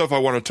some stuff I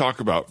want to talk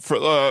about.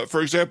 For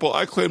example,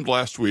 I claimed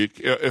last week,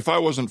 if I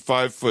wasn't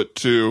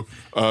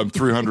 5'2",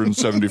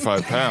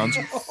 375 pounds,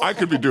 I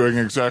could be doing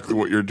exactly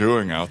what you're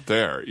doing out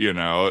there,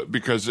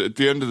 because at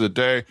the end of the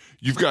day,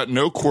 you've got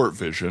no court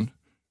vision,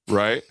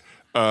 right?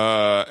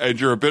 And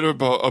you're a bit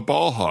of a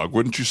ball hog,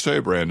 wouldn't you say,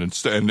 Brandon?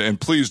 And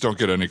please don't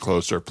get any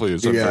closer,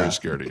 please. I'm very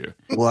scared of you.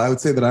 Well, I would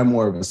say that I'm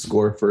more of a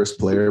score first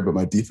player, but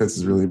my defense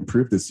has really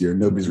improved this year.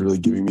 Nobody's really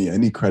giving me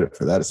any credit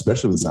for that,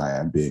 especially with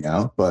Zion being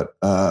out. But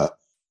can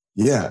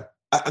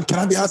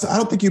I be honest? I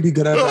don't think you'd be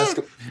good at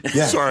basketball.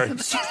 Yeah. Sorry.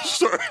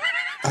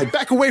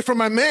 Back away from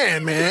my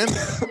man.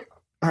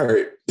 All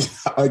right.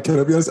 Can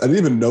I be honest? I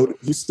didn't even know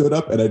you stood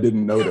up and I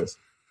didn't notice.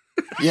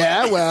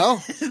 Yeah,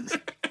 well,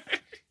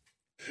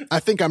 I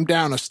think I'm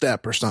down a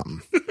step or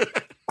something.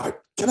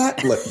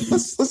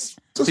 Let's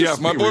Yeah, if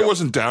my boy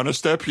wasn't down a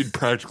step, he'd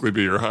practically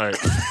be your height.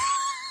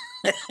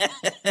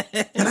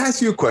 Can I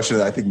ask you a question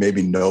that I think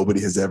maybe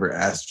nobody has ever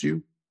asked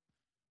you?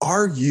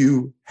 Are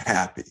you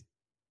happy?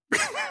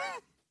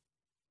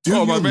 Do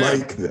you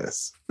like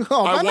this?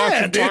 Oh, I watch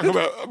man, you talk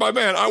about my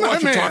man. I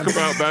watch you talk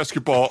about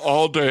basketball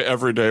all day,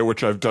 every day,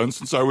 which I've done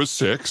since I was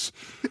 6.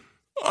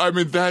 I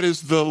mean, that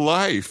is the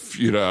life,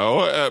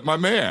 my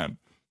man.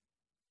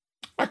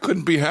 I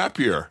couldn't be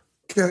happier.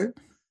 Okay.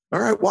 All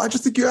right. Well, I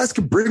just think you guys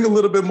could bring a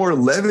little bit more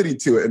levity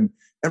to it. And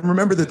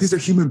remember that these are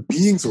human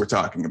beings we're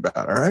talking about.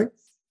 All right.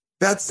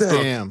 That said,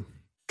 damn.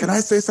 Can I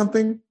say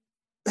something?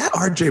 That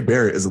RJ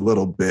Barrett is a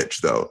little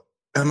bitch, though.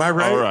 Am I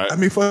right? All right. I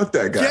mean, fuck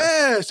that guy.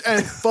 Yes,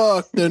 and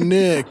fuck the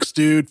Knicks,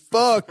 dude.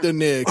 Fuck the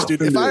Knicks,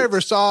 dude. If I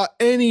ever saw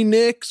any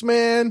Knicks,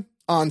 man,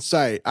 on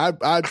site, I'd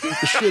beat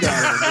the shit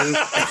out of them,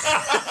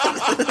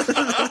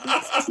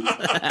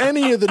 dude.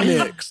 Any of the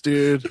Knicks,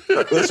 dude.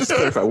 Let's just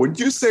clarify. When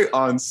you say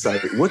on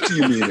site, what do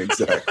you mean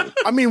exactly?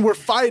 I mean, we're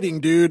fighting,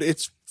 dude.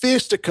 It's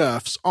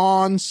fisticuffs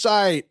on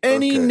site.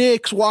 Any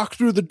Knicks walk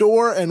through the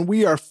door and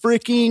we are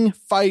freaking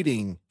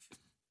fighting.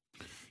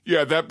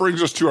 Yeah, that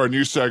brings us to our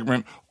new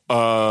segment.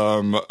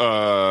 On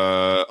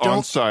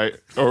site.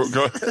 Oh,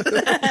 go.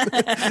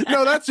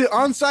 No, that's it.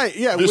 On site.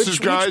 Yeah. This is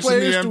guys in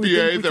the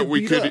NBA that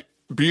we could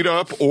beat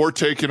up or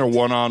take in a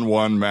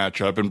one-on-one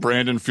matchup. And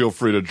Brandon, feel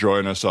free to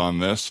join us on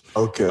this.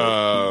 Okay.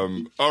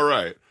 All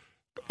right.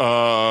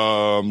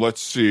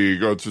 Let's see.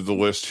 Go through the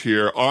list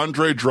here.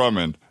 Andre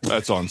Drummond.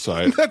 That's on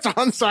site. That's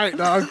on site,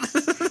 dog.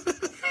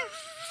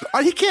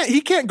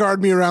 He can't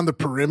guard me around the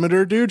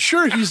perimeter, dude.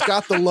 Sure, he's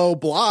got the low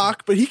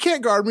block, but he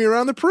can't guard me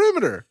around the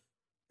perimeter.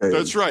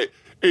 That's right.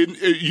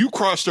 You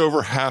crossed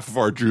over half of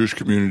our Jewish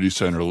Community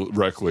Center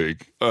rec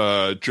league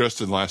just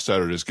in last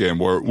Saturday's game,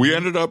 where we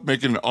ended up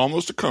making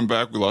almost a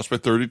comeback. We lost by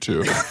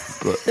 32.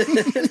 But.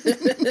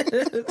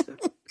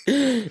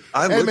 Hey,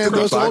 man,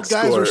 those old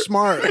guys are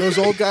smart. Those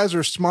old guys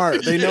are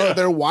smart. They know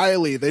they're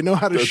wily. They know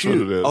how to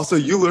shoot. What it is. Also,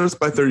 you lost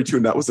by 32,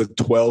 and that was a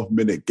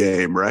 12-minute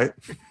game, right?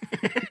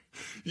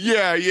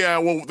 Yeah.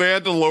 Well, they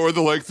had to lower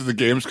the length of the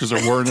games because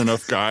there weren't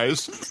enough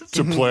guys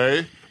to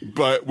play.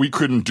 But we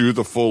couldn't do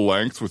the full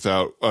length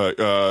without.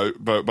 But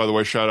by the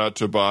way, shout out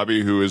to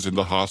Bobby, who is in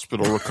the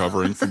hospital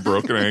recovering from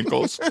broken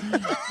ankles.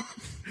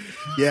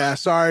 Yeah,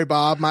 sorry,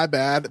 Bob. My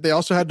bad. They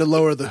also had to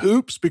lower the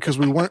hoops because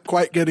we weren't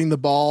quite getting the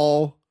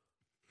ball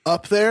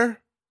up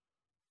there.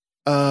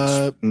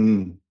 Okay.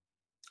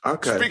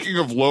 Speaking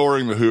of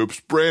lowering the hoops,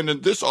 Brandon,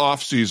 this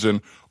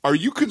offseason, are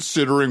you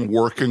considering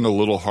working a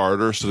little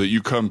harder so that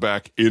you come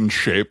back in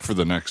shape for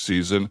the next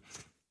season?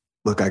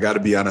 Look, I got to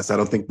be honest. I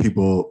don't think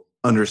people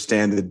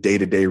understand the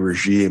day-to-day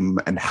regime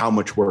and how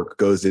much work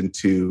goes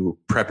into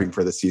prepping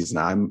for the season.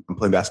 I'm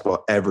playing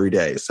basketball every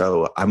day,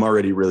 so I'm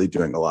already really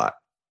doing a lot.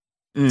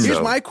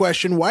 Here's my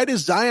question. Why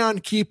does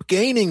Zion keep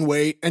gaining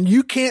weight and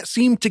you can't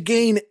seem to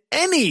gain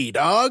any,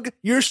 dog?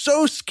 You're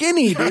so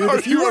skinny, dude. Are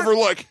you ever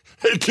like,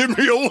 hey, give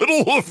me a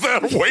little of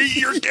that weight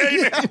you're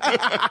gaining?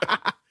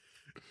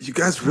 You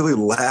guys really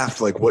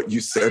laughed like what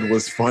you said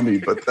was funny,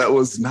 but that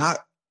was not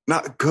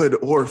good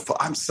or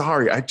I'm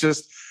sorry.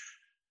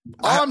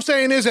 All I'm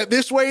saying is at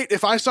this weight,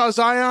 if I saw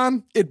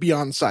Zion, it'd be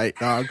on site,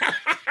 dog.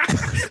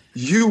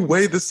 You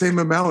weigh the same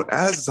amount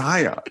as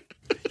Zion.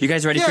 You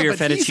guys ready for your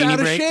fettuccine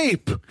break?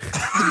 Shape.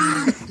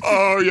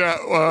 Oh yeah.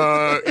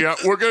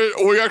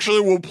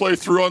 We'll play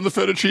through on the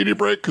fettuccine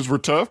break because we're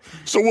tough.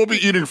 So we'll be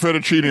eating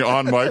fettuccine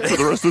on mic for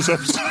the rest of this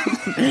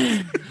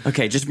episode.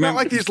 Okay, just remember, not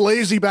like these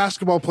lazy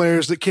basketball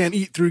players that can't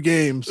eat through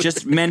games.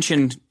 Just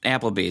mention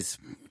Applebee's.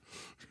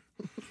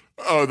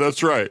 Oh,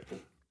 that's right.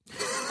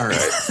 All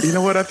right. You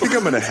know what? I think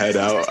I'm going to head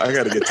out. I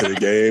got to get to the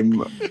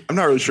game. I'm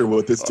not really sure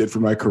what this did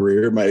for my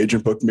career. My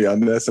agent booked me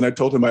on this, and I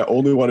told him I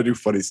only want to do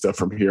funny stuff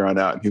from here on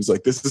out. And he was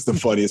like, this is the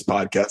funniest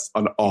podcast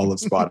on all of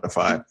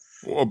Spotify.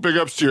 Well, big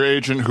ups to your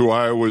agent, who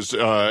I was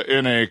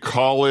in a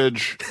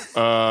college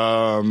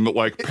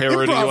like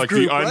parody, improv like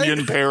group, the Onion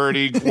right?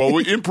 parody. Well,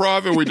 we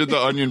improv and we did the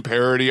Onion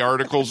parody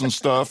articles and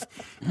stuff.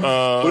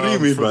 What do you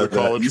mean for by the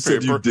college that? You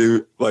said paper. you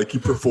do, like you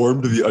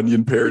performed the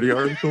Onion parody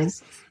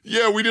articles?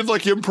 Yeah, we did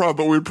like improv,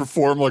 but we'd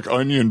perform like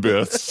Onion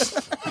bits.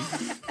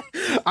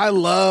 I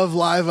love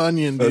Live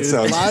Onion, dude. That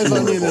sounds Live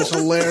horrible. Onion is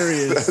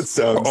hilarious. That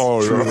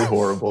sounds truly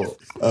horrible.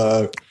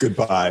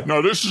 Goodbye.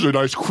 No, this is a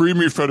nice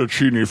creamy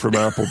fettuccine from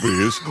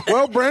Applebee's.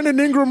 Well, Brandon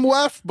Ingram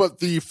left, but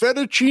the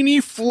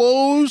fettuccine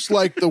flows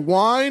like the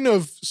wine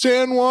of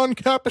San Juan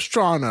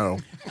Capistrano.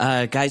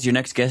 Guys, your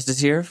next guest is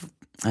here.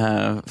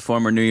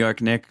 Former New York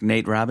Knick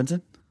Nate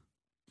Robinson.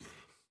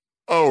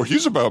 Oh,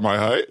 he's about my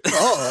height.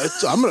 Oh,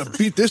 I'm going to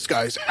beat this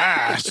guy's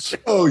ass.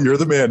 Oh, you're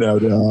the man now,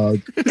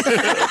 dog.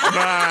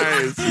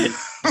 Nice.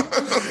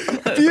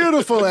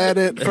 Beautiful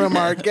edit from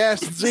our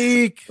guest,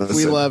 Zeke. We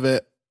Listen. love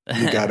it.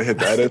 You got to hit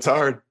that. It's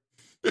hard.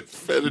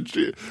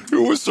 Fettuccine.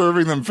 Who was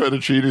serving them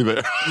fettuccine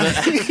there?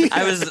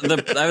 I was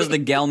the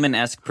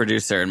Gelman-esque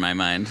producer in my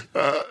mind for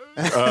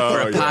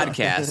a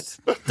podcast.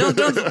 Don't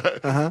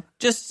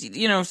just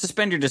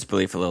suspend your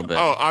disbelief a little bit.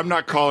 Oh, I'm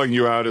not calling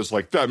you out as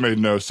like that made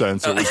no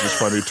sense. It was just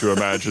funny to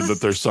imagine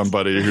that there's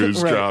somebody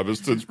whose Right. job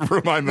is to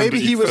remind them. Maybe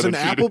to he eat was an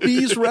fettuccine.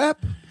 Applebee's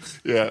rep.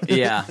 Yeah.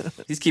 Yeah,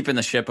 he's keeping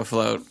the ship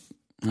afloat.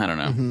 I don't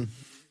know.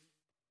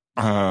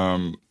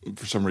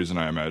 For some reason,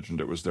 I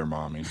imagined it was their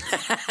mommy.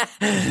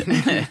 When's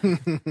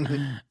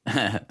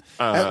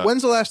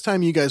the last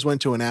time you guys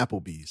went to an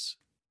Applebee's?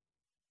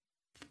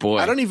 Boy,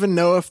 I don't even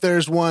know if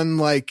there's one,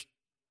 like,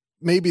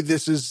 maybe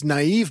this is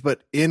naive,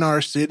 but in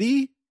our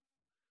city?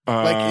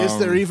 Like, is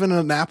there even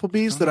an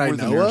Applebee's that I where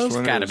the know nearest of?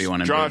 one got to is. be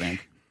one in Josh,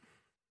 Burbank.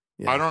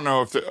 Yeah. I don't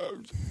know if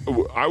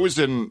I was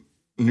in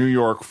New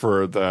York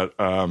for that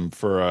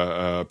for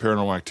a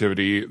paranormal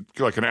activity,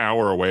 like an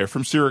hour away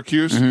from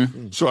Syracuse.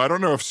 So I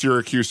don't know if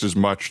Syracuse is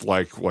much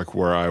like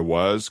where I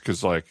was,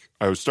 because like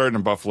I was starting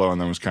in Buffalo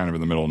and then was kind of in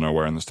the middle of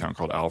nowhere in this town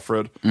called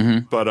Alfred.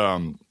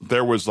 But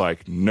there was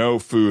like no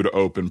food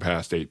open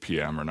past 8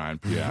 p.m. or 9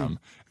 p.m.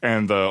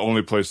 And the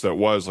only place that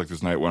was like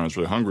this night when I was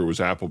really hungry was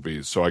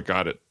Applebee's. So I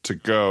got it to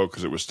go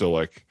because it was still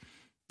like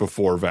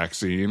before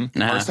vaccine.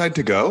 Nah. Our side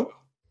to go.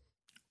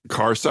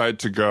 Carside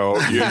to go.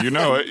 You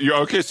know it.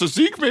 Okay, so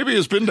Zeke maybe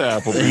has been to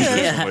Applebee's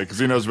recently because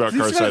he knows about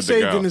He's got it Carside to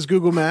saved go. in his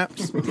Google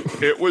Maps.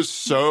 It was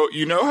so,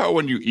 you know how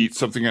when you eat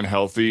something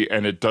unhealthy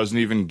and it doesn't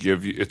even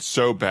give you, it's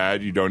so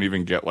bad you don't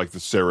even get like the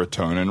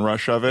serotonin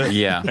rush of it.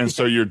 Yeah. And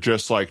so you're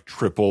just like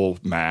triple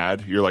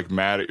mad. You're like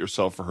mad at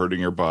yourself for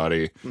hurting your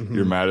body.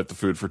 You're mad at the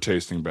food for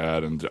tasting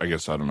bad. And I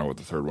guess I don't know what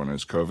the third one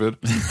is, COVID.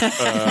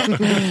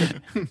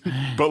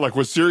 But like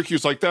was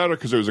Syracuse like that, or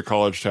because it was a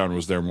college town,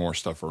 was there more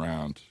stuff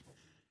around?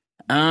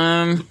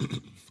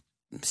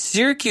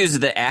 Syracuse,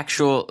 the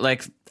actual,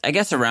 like, I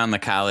guess around the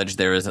college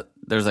there was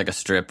like a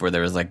strip where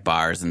there was like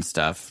bars and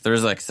stuff. There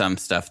was like some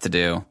stuff to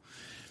do.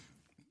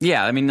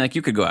 Yeah, I mean, like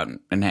you could go out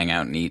and hang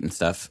out and eat and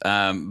stuff.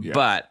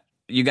 But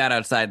you got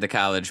outside the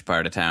college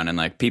part of town and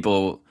like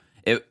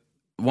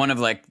one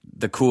of like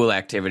the cool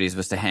activities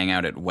was to hang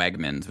out at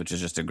Wegmans, which is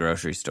just a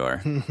grocery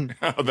store.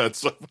 Oh,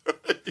 that's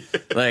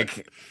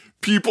Like,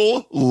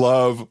 people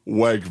love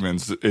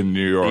Wegmans in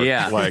New York.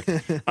 Yeah. Like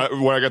when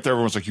I got there,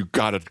 everyone was like, "You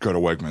got to go to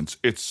Wegmans."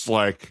 It's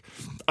like,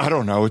 I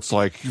don't know. It's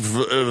like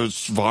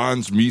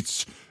Vons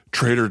meets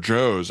Trader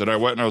Joe's, and I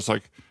went and I was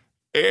like,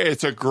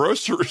 it's a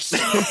grocery store.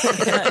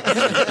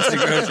 it's a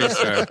grocery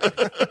store.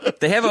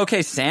 They have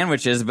okay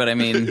sandwiches, but I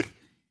mean,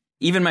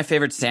 even my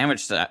favorite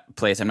sandwich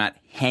place, I'm not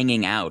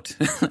hanging out.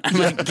 I'm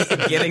like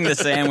getting the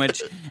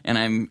sandwich and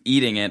I'm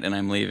eating it and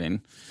I'm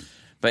leaving.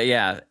 But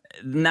yeah,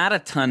 not a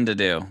ton to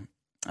do.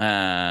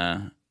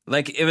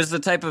 Like it was the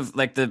type of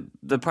like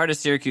the part of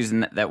Syracuse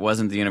that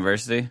wasn't the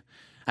university.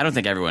 I don't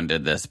think everyone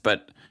did this,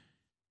 but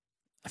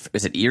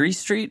is it Erie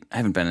Street? I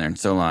haven't been there in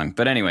so long.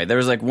 But anyway, there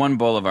was like one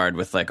boulevard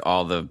with like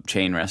all the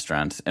chain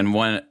restaurants, and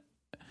one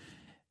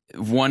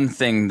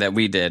thing that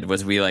we did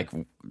was we like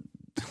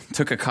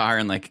took a car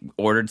and like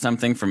ordered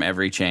something from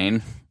every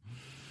chain,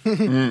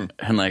 and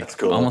like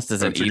cool. almost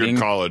as an That's a eating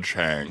good college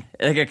hang.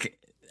 like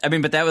I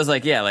mean, but that was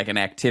like like an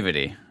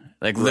activity,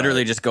 like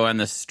literally just go on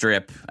the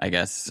strip, I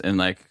guess, and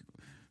like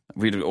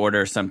we'd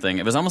order something.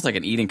 It was almost like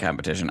an eating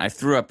competition. I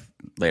threw up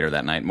later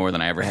that night more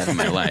than I ever had in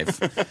my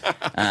life.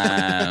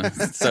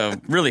 So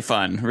really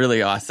fun,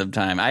 really awesome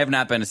time. I have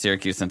not been to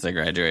Syracuse since I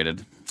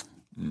graduated,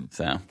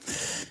 so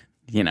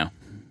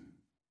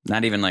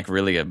not even like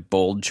really a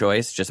bold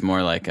choice, just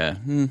more like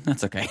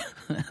that's okay.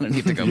 I don't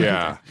need to go.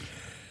 Yeah.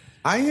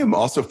 I am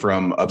also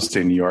from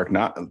upstate New York.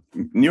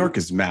 New York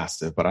is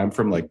massive, but I'm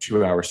from like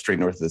 2 hours straight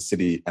north of the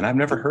city, and I've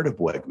never heard of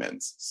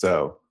Wegmans.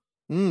 So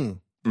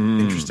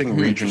interesting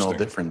regional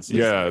differences.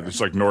 Yeah, there.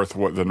 it's like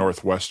the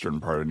northwestern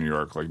part of New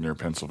York, like near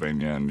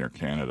Pennsylvania and near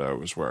Canada,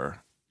 was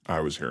where I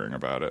was hearing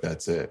about it.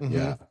 That's it.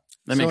 Yeah.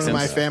 That Someone makes in my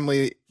sense.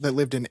 family that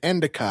lived in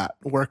Endicott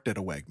worked at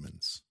a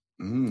Wegmans.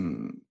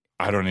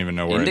 I don't even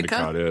know where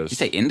Endicott is. You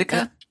say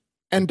indica?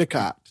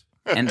 Endicott.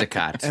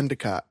 Endicott.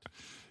 Endicott.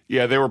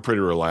 Yeah, they were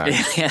pretty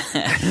relaxed.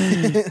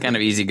 Kind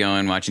of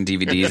easygoing, watching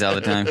DVDs all the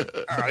time.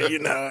 Oh, you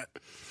know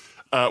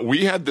it.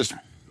 We had this,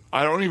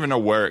 I don't even know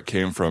where it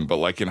came from, but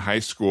like in high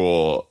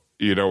school,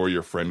 you know, where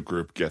your friend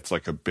group gets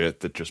like a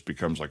bit that just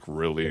becomes like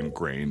really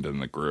ingrained in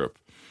the group.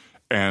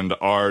 And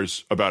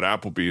ours about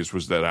Applebee's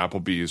was that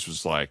Applebee's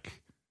was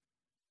like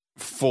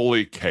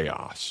fully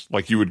chaos.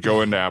 Like you would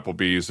go into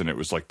Applebee's and it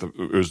was like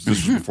this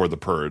was before the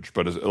purge,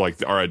 but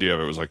like our idea of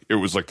it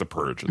was like the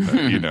purge,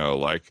 you know,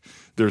 like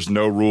there's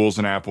no rules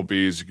in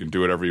Applebee's. You can do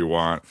whatever you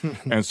want.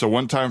 And so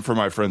one time for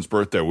my friend's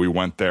birthday, we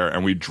went there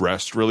and we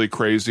dressed really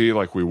crazy.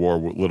 Like we wore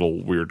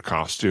little weird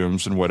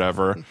costumes and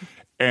whatever.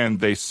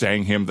 and they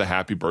sang him the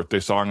happy birthday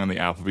song, and the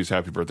Applebee's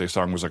happy birthday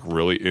song was like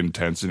really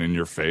intense and in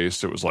your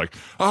face. It was like,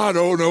 I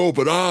don't know,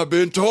 but I've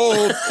been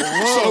told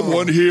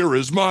someone here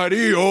is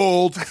mighty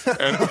old.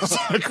 And it was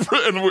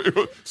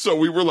like, so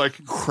we were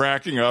like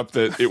cracking up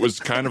that it was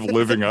kind of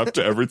living up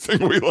to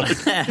everything we like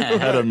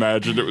had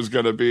imagined it was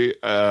going to be.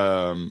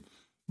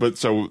 But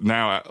so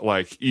now,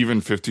 like, even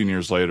 15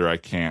 years later, I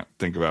can't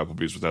think of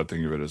Applebee's without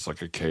thinking of it as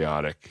like a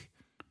chaotic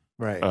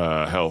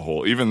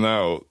hellhole, even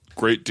though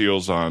great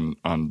deals on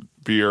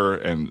beer,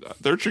 and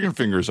their chicken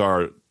fingers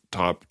are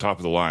top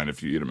of the line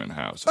if you eat them in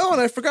house. Oh, and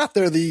I forgot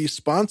they're the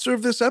sponsor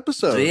of this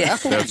episode. Yeah.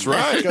 That's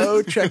right.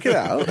 Go check it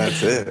out.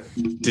 That's it.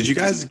 Did you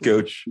guys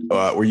go?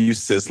 Were you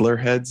Sizzler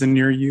heads in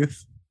your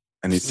youth?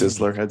 Any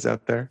Sizzler heads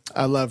out there?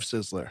 I love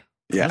Sizzler.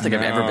 I don't think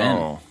I've ever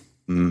been.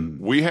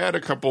 We had a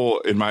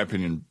couple, in my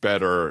opinion,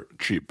 better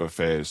cheap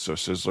buffets, so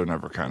Sizzler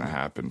never kind of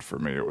happened for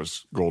me. It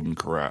was Golden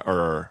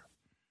Corral,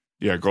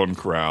 Golden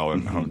Corral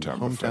and Hometown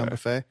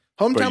Buffet.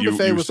 Hometown But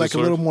Buffet you was like a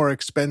Sizzler? little more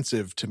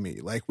expensive to me.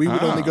 Like we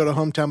would only go to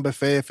Hometown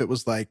Buffet if it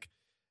was like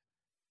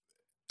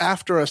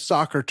after a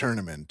soccer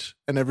tournament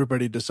and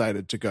everybody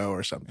decided to go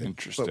or something.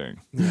 Interesting.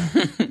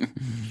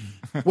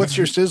 What's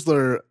your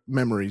Sizzler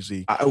memory,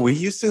 Zeke? We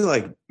used to,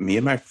 like, me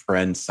and my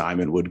friend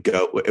Simon would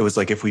go. It was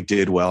like if we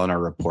did well on our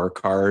report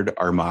card,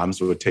 our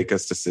moms would take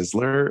us to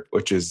Sizzler,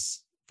 which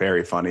is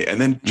very funny. And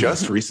then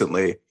just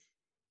recently,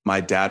 my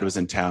dad was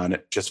in town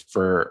just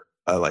for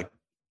a like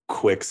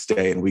quick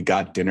stay, and we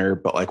got dinner,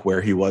 but like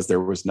where he was, there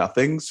was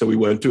nothing. So we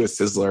went to a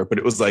Sizzler, but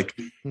it was like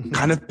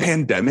kind of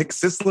pandemic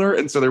Sizzler.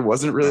 And so there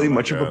wasn't really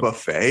much of a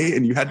buffet,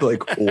 and you had to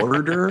like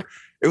order.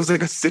 It was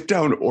like a sit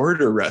down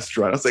order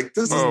restaurant. I was like,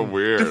 this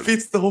weird.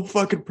 defeats the whole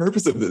fucking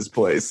purpose of this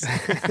place.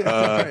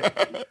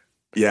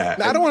 Yeah.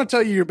 Now, I don't want to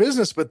tell you your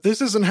business, but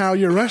this isn't how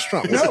your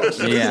restaurant works.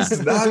 No,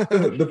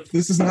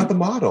 this is not the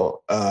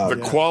model. The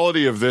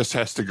quality of this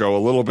has to go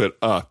a little bit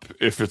up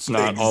if it's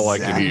not all I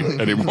can eat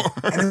anymore.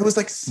 And it was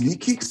like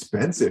sneaky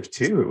expensive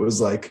too. It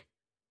was like,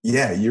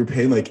 yeah, you're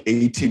paying like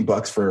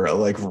 $18 for a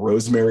like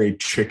rosemary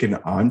chicken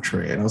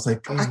entree. And I was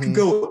like, I could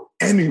go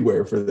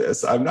anywhere for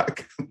this. I'm not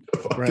going to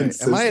fucking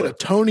Sizzler. Am I at a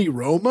Tony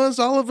Roma's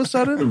all of a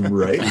sudden?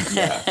 Right?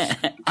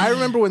 Yeah. I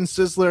remember when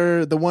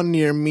Sizzler, the one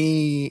near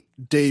me,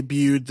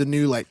 debuted the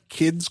new like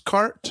kids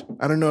cart.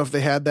 I don't know if they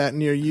had that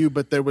near you,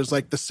 but there was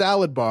like the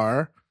salad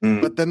bar,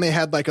 but then they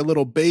had like a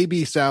little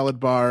baby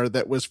salad bar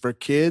that was for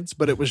kids,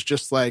 but it was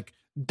just like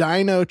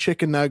dino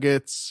chicken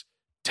nuggets,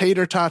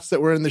 tater tots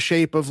that were in the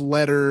shape of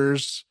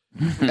letters,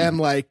 and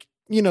like,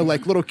 you know,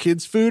 like little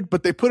kids food,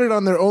 but they put it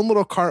on their own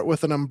little cart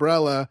with an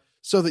umbrella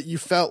so that you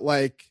felt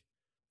like,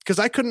 because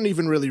I couldn't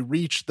even really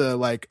reach the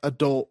like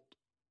adult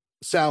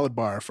salad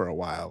bar for a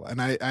while,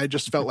 and I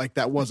just felt like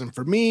that wasn't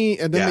for me.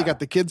 And then they got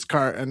the kids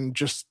cart, and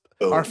just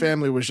our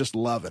family was just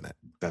loving it.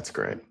 That's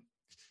great.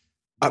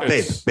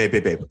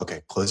 Babe.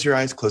 Okay, close your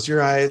eyes.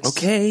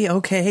 Okay,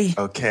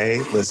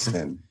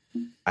 listen.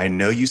 I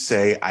know you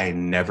say I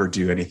never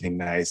do anything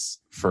nice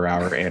for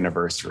our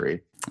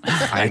anniversary.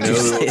 I know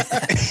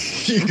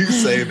you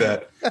say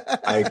that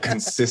I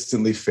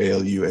consistently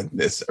fail you in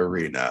this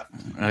arena.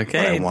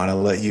 Okay. But I want to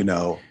let you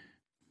know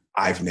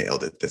I've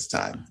nailed it this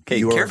time. Okay,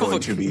 you careful. are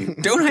going to be...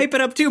 Don't hype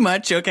it up too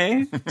much,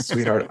 okay?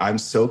 Sweetheart, I'm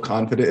so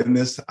confident in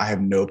this. I have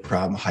no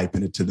problem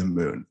hyping it to the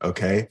moon,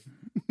 okay?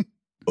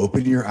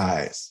 Open your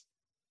eyes.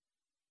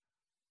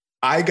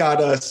 I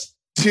got us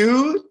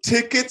 2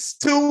 tickets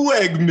to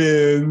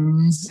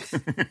Wegmans.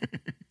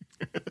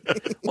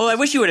 Well, I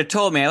wish you would have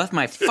told me. I left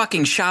my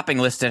fucking shopping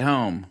list at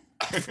home.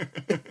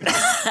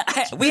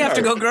 We have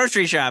to go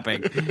grocery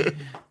shopping.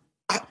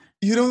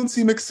 You don't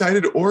seem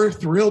excited or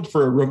thrilled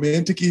for a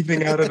romantic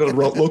evening out at a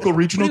local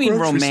regional What do you mean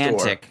grocery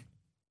romantic? store.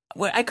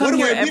 Well, I come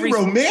here every...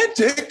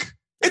 romantic?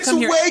 It's come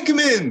here-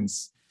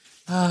 Wegmans.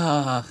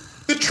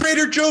 The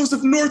Trader Joe's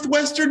of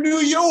Northwestern New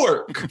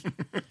York.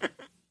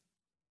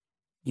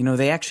 You know,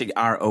 they actually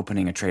are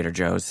opening a Trader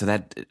Joe's, so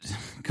that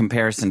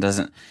comparison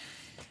doesn't...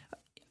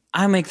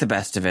 I'll make the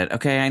best of it,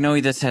 okay? I know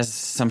this has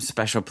some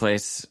special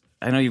place.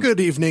 I know you... Good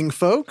evening,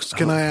 folks.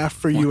 Can I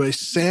offer you a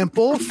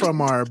sample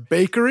from our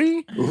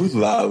bakery? Ooh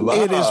la la.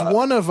 It is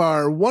one of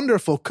our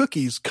wonderful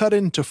cookies cut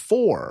into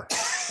 4,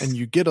 and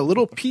you get a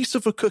little piece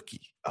of a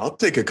cookie. I'll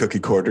take a cookie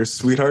quarter.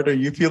 Sweetheart, are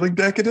you feeling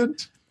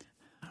decadent?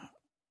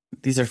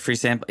 These are free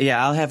samples.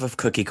 Yeah, I'll have a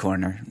cookie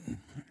corner.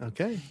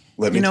 Okay.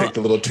 Let me take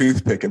the little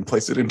toothpick and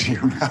place it into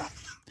your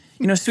mouth.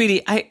 You know,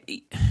 sweetie,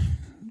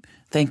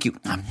 thank you.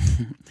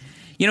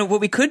 You know,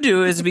 what we could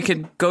do is we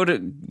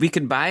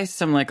could buy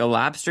some like a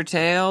lobster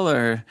tail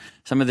or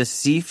some of the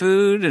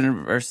seafood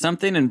or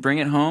something and bring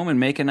it home and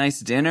make a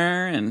nice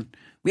dinner. And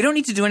we don't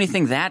need to do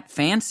anything that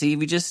fancy.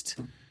 I just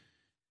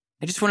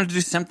wanted to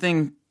do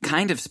something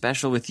kind of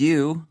special with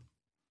you.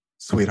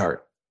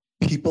 Sweetheart,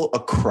 people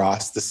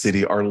across the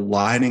city are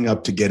lining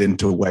up to get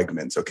into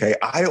Wegmans, okay?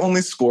 I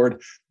only scored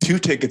 2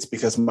 tickets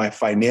because my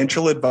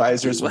financial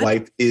advisor's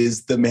wife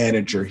is the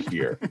manager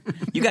here.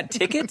 You got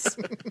tickets?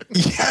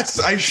 Yes,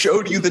 I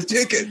showed you the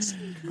tickets.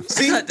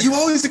 See, you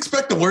always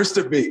expect the worst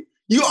of me.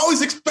 You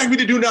always expect me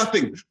to do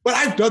nothing, but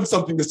I've done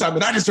something this time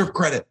and I deserve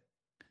credit.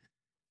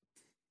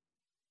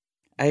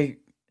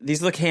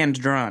 These look hand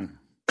drawn.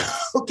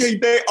 Okay,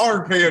 they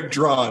are hand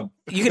drawn.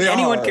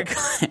 Anyone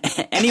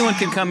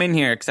can come in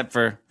here except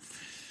for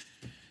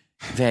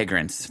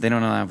vagrants. They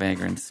don't allow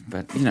vagrants,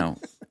 but you know.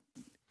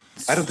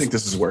 I don't think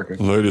this is working.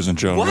 Ladies and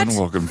gentlemen, What?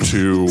 welcome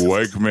to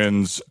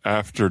Wegmans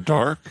After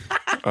Dark.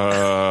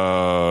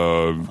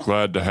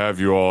 Glad to have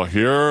you all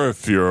here.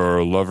 If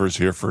your lover's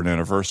here for an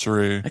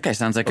anniversary, That guy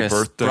sounds like a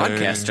birthday.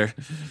 broadcaster.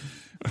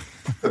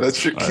 That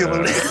shit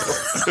killing me.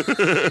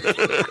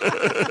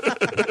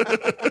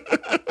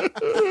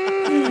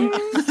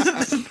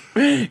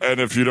 and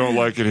if you don't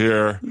like it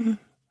here,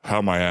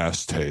 how my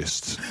ass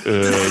tastes.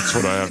 That's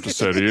what I have to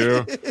say to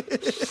you.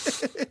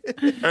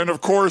 And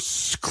of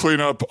course, clean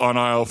up on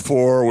aisle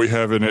 4. We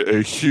have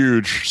a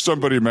huge,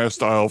 somebody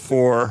messed aisle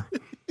 4.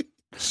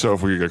 So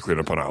if we could get clean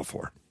up on aisle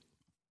 4.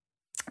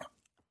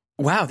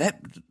 Wow, that's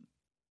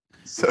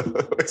So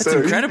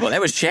incredible. That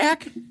was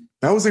Shaq?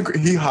 That was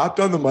he hopped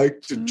on the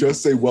mic to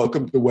just say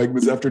welcome to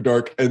Wegmans After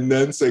Dark and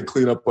then say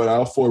clean up on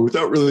aisle 4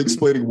 without really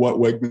explaining what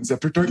Wegmans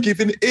After Dark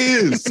even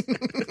is.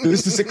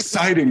 This is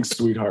exciting,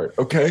 sweetheart.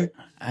 Okay.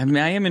 I mean,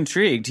 I am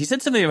intrigued. He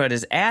said something about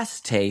his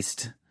ass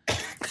taste.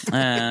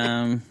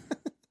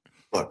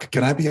 Look,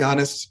 can I be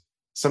honest?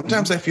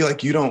 Sometimes I feel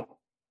like you don't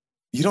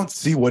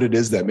see what it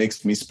is that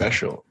makes me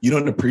special. You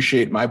don't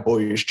appreciate my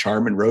boyish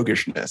charm and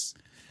roguishness.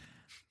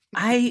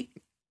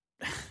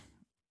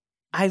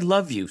 I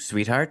love you,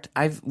 sweetheart.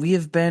 We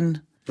have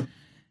been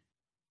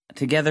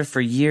together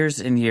for years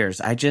and years.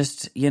 I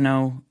just, we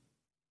don't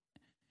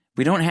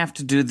have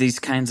to do these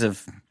kinds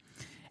of.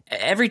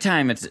 Every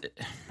time it's.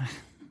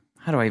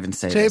 How do I even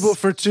say Table this?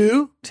 for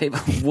two. Table.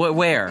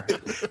 Where?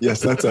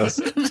 Yes, that's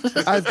us.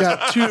 I've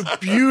got 2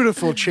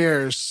 beautiful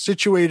chairs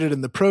situated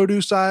in the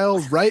produce aisle,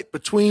 right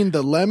between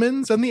the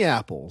lemons and the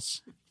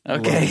apples.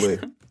 Okay. Lovely.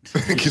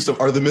 Thank you. So,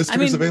 are the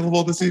mysteries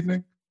available this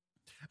evening?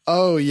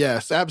 Oh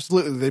yes,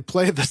 absolutely. They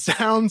play the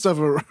sounds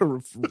of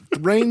a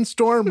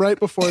rainstorm right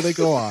before they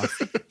go off.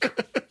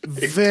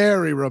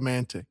 Very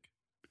romantic.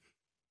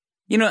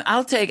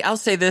 I'll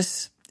say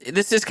this.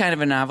 This is kind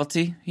of a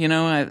novelty.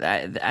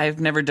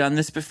 I've never done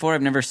this before.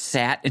 I've never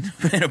sat in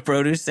a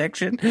produce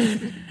section.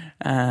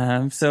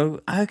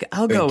 So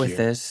I'll go with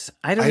this.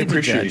 I don't need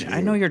to judge.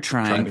 I know you're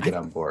trying to get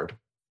on board.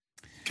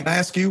 Can I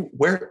ask you,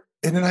 where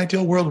in an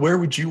ideal world, where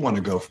would you want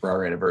to go for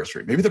our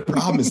anniversary? Maybe the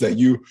problem is that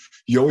you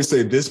always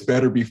say this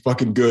better be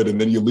fucking good, and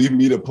then you leave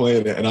me to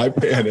plan it, and I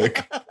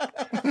panic.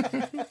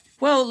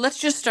 Well, let's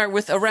just start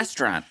with a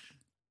restaurant.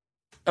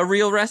 A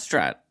real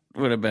restaurant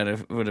would have been a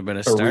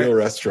start. A real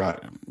restaurant.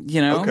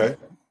 Okay.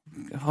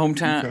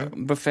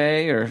 Hometown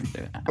buffet, or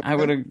I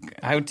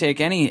would take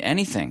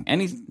anything.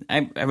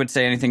 I would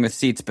say anything with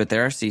seats, but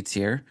there are seats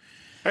here.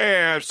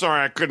 Hey, I'm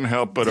sorry, I couldn't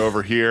help but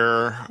over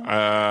here.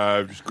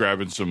 Just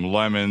grabbing some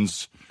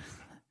lemons.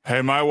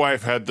 Hey, my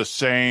wife had the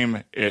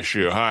same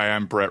issue. Hi,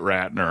 I'm Brett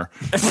Ratner.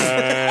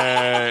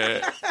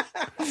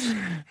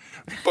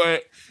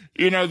 But,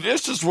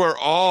 this is where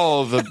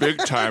all the big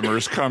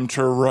timers come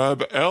to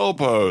rub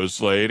elbows,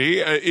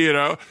 lady.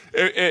 If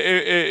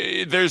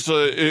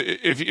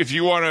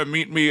you want to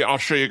meet me, I'll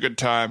show you a good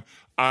time.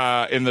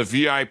 In the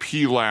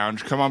VIP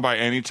lounge, come on by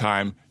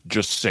anytime.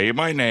 Just say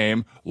my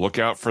name. Look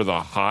out for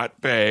the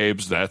hot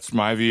babes. That's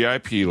my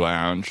VIP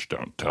lounge.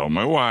 Don't tell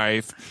my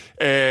wife.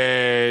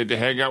 And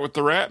hang out with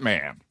the Rat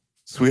Man.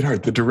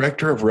 Sweetheart, the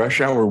director of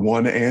Rush Hour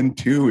 1 and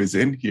 2 is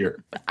in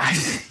here. I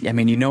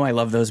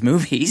love those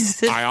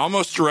movies. I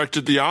almost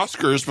directed the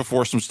Oscars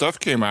before some stuff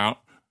came out.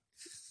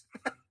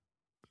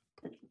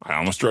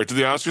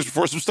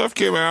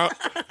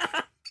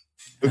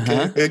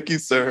 Okay, thank you,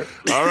 sir.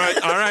 All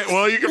right.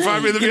 Well, you can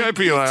find me in the VIP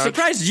lounge.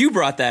 Surprised you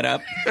brought that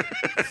up.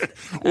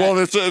 Well,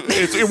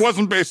 it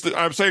wasn't based.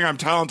 I'm saying I'm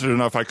talented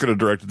enough. I could have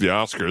directed the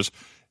Oscars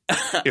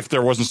if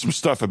there wasn't some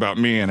stuff about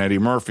me and Eddie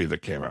Murphy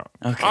that came out.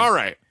 Okay. All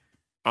right.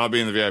 I'll be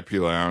in the VIP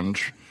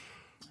lounge.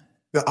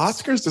 The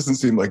Oscars doesn't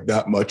seem like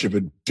that much of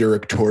a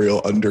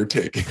directorial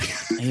undertaking.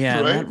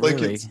 Yeah, right? not Like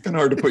really. it's kind of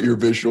hard to put your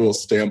visual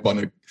stamp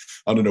on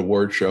an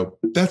award show.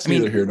 But that's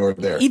neither here nor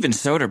there. Even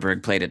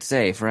Soderbergh played it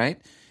safe, right?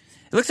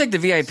 It looks like the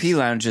VIP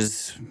lounge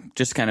is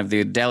just kind of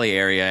the deli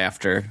area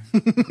after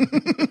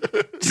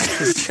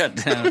shut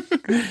down.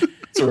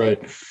 That's all right.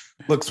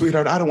 Look,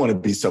 sweetheart, I don't want to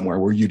be somewhere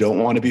where you don't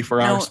want to be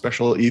for our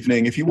special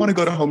evening. If you want to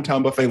go to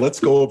Hometown Buffet, let's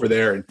go over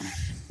there and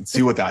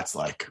see what that's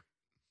like.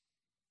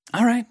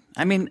 All right.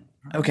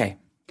 Okay.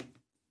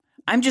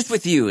 I'm just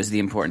with you is the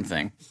important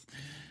thing.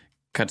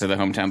 Cut to the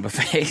Hometown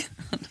Buffet.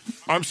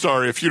 I'm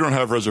sorry. If you don't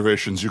have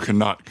reservations, you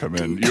cannot come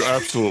in. You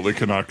absolutely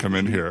cannot come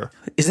in here.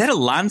 Is that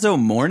Alonzo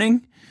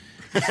Mourning?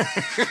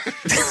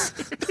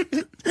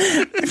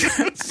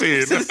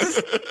 Scene.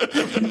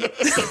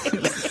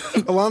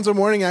 Alonzo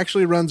Mourning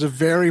actually runs a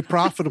very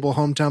profitable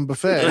hometown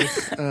buffet.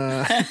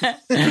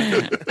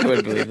 I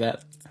would believe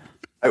that.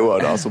 I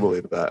would also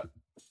believe that.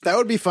 That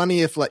would be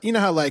funny if, like,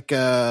 how like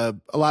a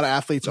lot of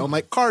athletes own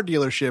like car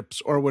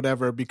dealerships or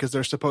whatever because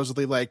they're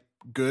supposedly like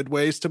good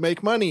ways to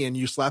make money, and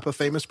you slap a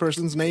famous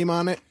person's name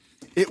on it.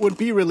 It would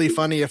be really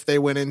funny if they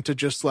went into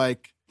just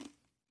like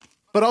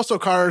but also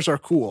cars are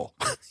cool.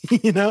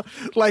 You know,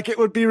 like it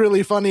would be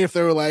really funny if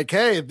they were like,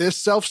 hey, this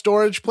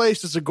self-storage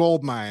place is a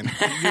gold mine.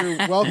 You're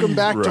welcome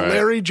back to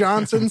Larry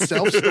Johnson's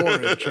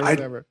self-storage or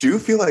whatever. I do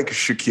feel like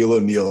Shaquille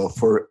O'Neal,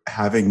 for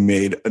having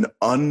made an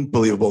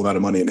unbelievable amount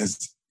of money in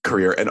his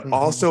career and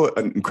also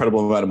an incredible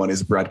amount of money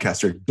as a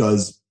broadcaster,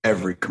 does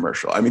every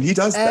commercial. I mean, he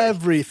does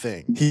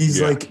everything.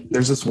 He's like,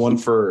 there's this one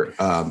for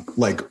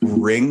like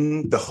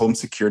Ring, the home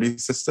security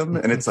system.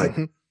 And it's like,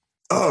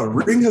 oh,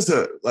 Ring has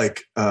a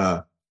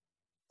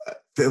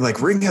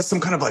Ring has some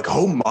kind of like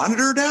home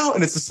monitor now.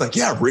 And it's just like,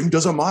 yeah, Ring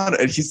does a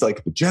monitor. And he's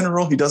like the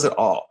general, he does it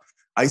all.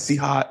 Icy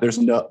hot. There's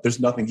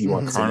nothing he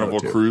wants. Carnival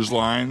to Cruise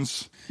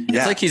Lines. Yeah.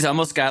 It's like he's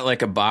almost got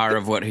like a bar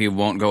of what he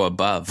won't go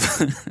above.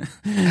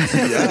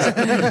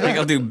 Like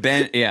I'll do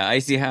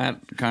Icy Hot,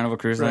 Carnival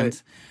Cruise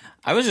Lines.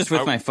 I was just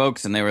with my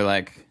folks and they were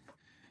like,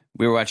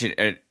 we were watching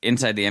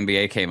Inside the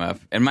NBA came up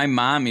and my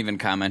mom even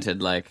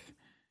commented like,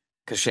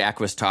 because Shaq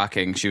was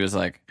talking, she was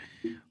like,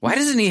 why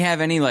doesn't he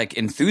have any like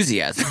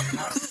enthusiasm?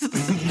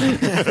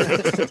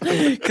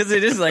 Because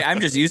it is like, I'm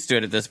just used to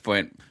it at this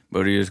point.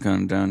 But he just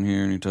comes down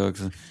here and he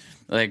talks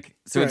like,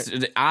 so it's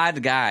an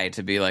odd guy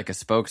to be like a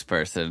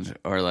spokesperson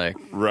or like.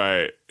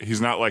 Right. He's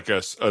not like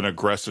an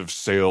aggressive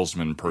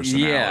salesman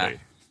personality. Yeah.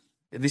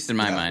 At least in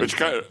my mind. Which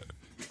kind of,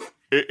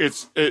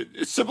 it's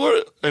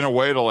similar in a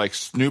way to like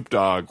Snoop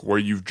Dogg, where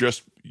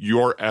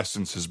your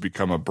essence has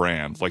become a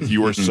brand. Like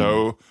you are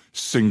so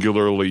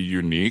singularly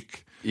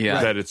unique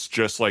that it's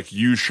just like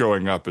you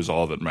showing up is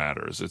all that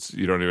matters.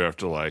 You don't even have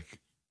to like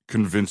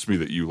convince me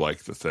that you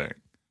like the thing.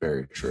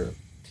 Very true.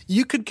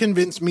 You could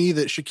convince me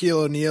that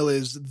Shaquille O'Neal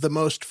is the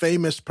most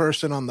famous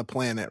person on the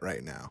planet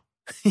right now.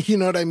 You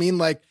know what I mean?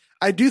 Like,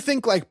 I do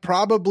think like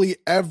probably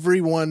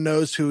everyone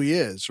knows who he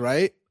is,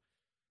 right?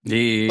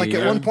 Like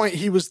at one point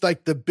he was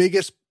like the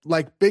biggest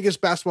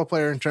basketball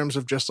player in terms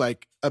of just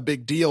like a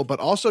big deal, but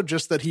also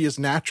just that he is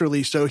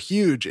naturally so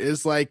huge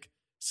is like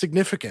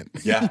significant.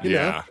 Yeah. You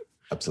know?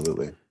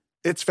 Absolutely.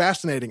 It's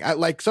fascinating. I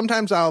like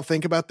sometimes I'll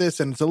think about this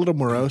and it's a little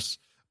morose,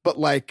 but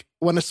like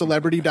when a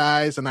celebrity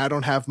dies and I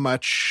don't have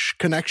much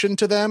connection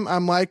to them,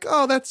 I'm like,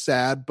 oh, that's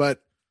sad,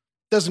 but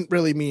doesn't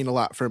really mean a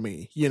lot for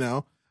me, you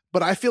know?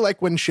 But I feel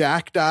like when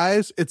Shaq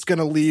dies, it's going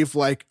to leave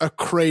like a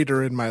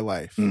crater in my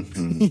life.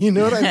 You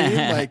know what I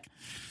mean?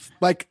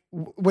 Like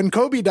when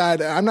Kobe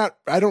died,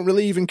 I don't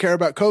really even care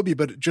about Kobe,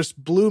 but it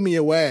just blew me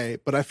away.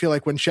 But I feel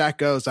like when Shaq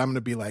goes, I'm going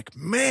to be like,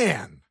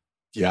 man,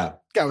 yeah,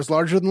 guy was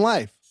larger than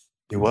life.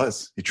 He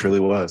was. He truly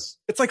was.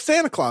 It's like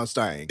Santa Claus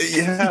dying.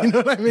 Yeah. You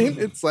know what I mean?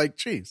 It's like,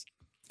 geez.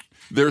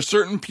 There are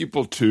certain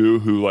people too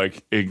who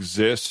like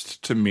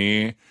exist to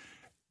me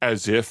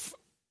as if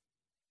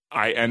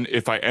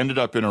if I ended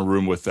up in a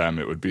room with them,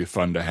 it would be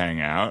fun to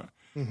hang out.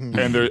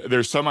 And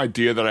there's some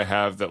idea that I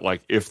have that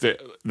like if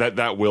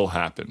that will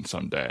happen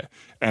someday.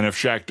 And if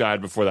Shaq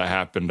died before that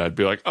happened, I'd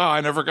be like, oh,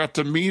 I never got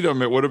to meet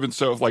him. It would have been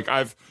so like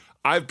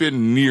I've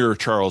been near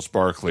Charles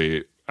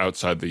Barkley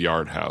outside the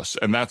Yard House,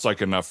 and that's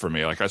like enough for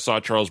me. Like I saw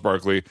Charles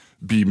Barkley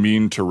be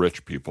mean to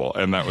rich people,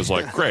 and that was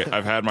like great.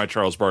 I've had my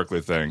Charles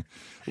Barkley thing.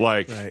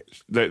 Like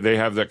they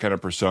have that kind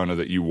of persona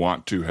that you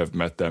want to have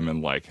met them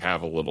and like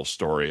have a little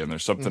story. And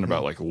there's something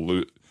about like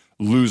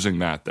losing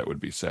that would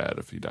be sad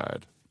if he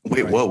died.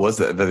 Wait, what was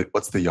that?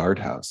 What's the Yard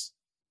House?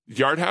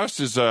 Yard House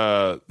is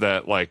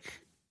that like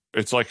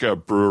it's like a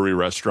brewery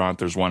restaurant.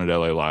 There's one at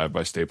LA Live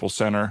by Staples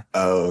Center.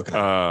 Oh, okay.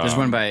 There's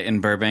one in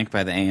Burbank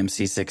by the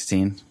AMC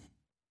 16.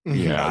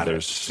 Yeah, he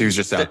was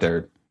just out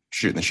there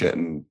shooting the shit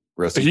and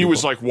roasting. He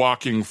was like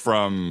walking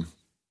from,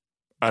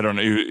 I don't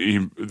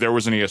know. There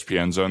was an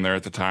ESPN zone there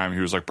at the time.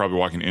 He was like probably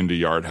walking into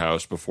Yard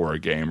House before a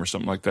game or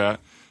something like that.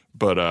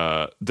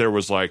 But there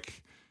was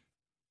like,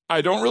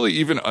 I don't really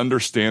even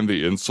understand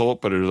the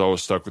insult, but it has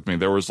always stuck with me.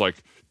 There was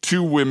like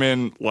two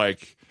women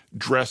like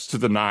dressed to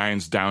the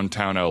nines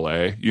downtown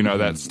LA, you know,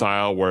 that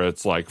style where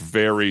it's like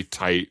very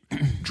tight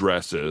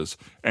dresses,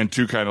 and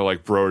two kind of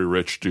like Brody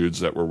Rich dudes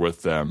that were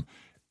with them.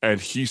 And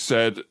he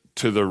said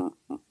to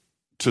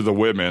the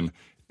women,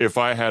 if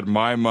I had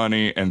my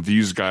money and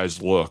these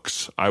guys'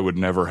 looks, I would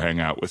never hang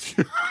out with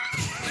you.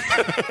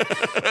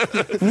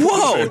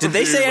 Whoa! Did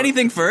they say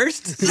anything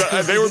first?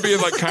 They were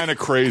being like kind of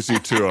crazy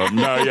to him.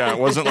 No, yeah, it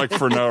wasn't like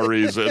for no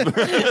reason.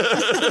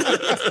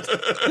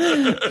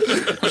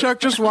 Chuck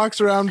just walks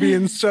around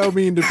being so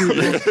mean to people.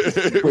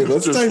 Wait,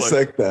 let's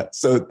dissect that.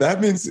 So that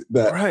means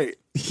that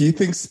he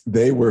thinks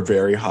they were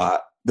very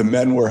hot. The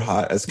men were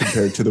hot as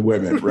compared to the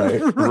women,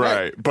 right?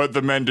 Right. But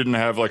the men didn't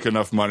have like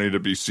enough money to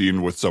be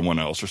seen with someone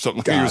else or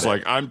something. He was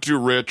like, I'm too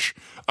rich.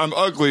 I'm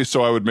ugly,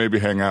 so I would maybe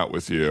hang out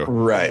with you.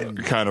 Right.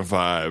 Kind of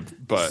vibe.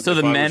 But so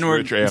the men were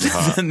rich and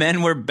hot. The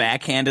men were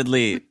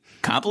backhandedly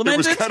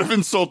complimented? It was kind of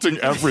insulting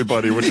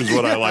everybody, which is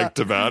what I liked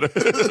about it.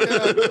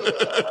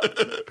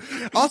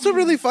 Also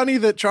really funny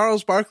that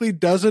Charles Barkley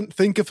doesn't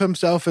think of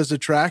himself as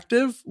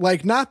attractive.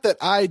 Like, not that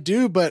I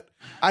do, but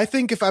I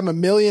think if I'm a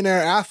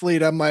millionaire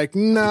athlete, I'm like,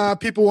 nah,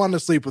 people want to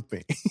sleep with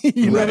me.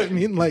 You know what I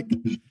mean? Like,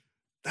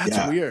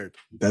 that's weird.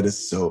 That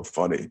is so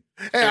funny.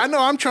 Hey, I know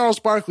I'm Charles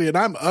Barkley and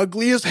I'm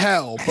ugly as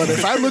hell, but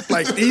if I look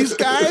like these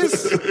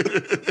guys...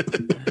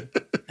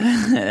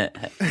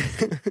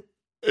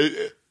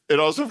 It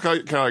also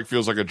kind of like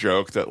feels like a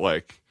joke that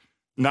like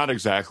not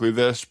exactly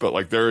this, but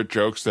like there are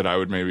jokes that I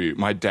would maybe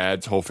my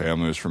dad's whole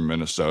family was from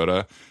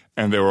Minnesota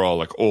and they were all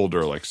like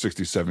older, like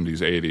 60s, 70s,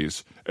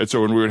 80s. And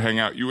so when we would hang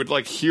out, you would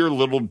like hear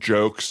little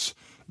jokes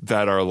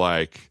that are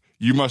like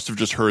you must have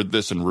just heard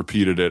this and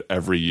repeated it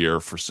every year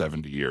for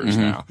 70 years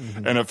now.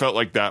 And it felt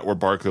like that where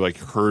Barkley like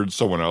heard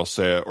someone else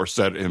say it or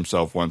said it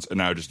himself once and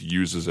now just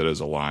uses it as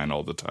a line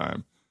all the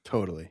time.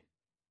 Totally.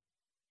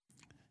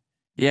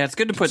 Yeah, it's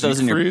good to put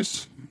those in your...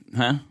 freeze?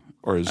 Huh?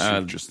 Or is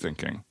Zeke just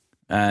thinking?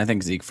 I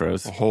think Zeke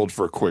froze. Hold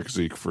for a quick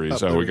Zeke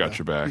freeze. There We got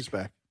you back. He's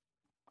back.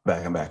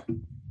 I'm back.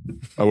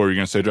 Oh, what were you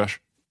going to say, Josh?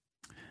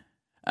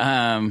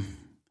 I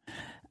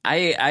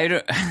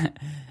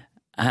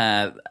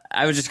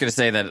was just gonna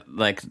say that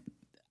like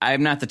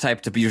I'm not the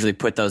type to usually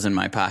put those in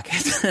my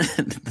pocket.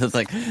 those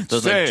like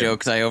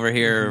jokes I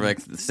overhear like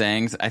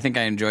sayings. I think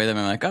I enjoy them.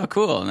 I'm like, oh,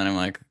 cool, and then I'm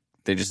like,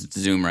 they just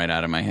zoom right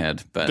out of my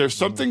head. But there's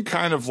something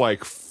kind of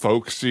like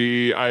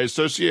folksy. I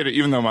associate it,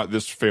 even though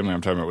this family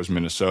I'm talking about was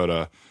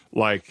Minnesota,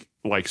 like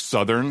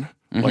Southern.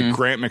 Like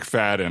Grant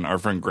McFadden, our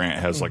friend Grant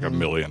has like a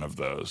million of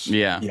those.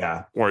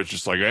 yeah. Or it's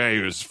just like, hey,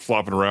 he was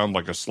flopping around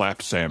like a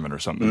slapped salmon or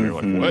something. You're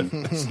like,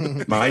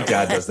 what? My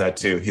dad does that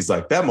too. He's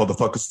like, that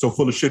motherfucker's so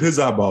full of shit. His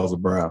eyeballs are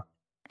brown.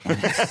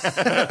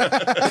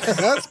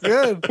 That's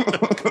good.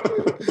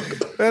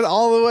 And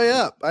all the way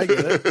up. I get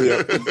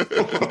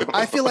it.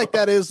 I feel like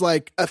that is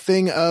like a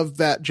thing of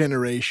that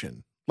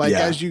generation. Like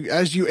as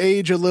you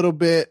age a little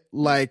bit,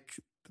 like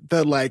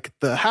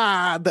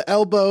the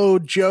elbow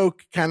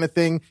joke kind of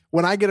thing.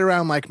 When I get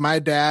around like my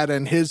dad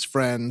and his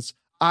friends,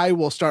 I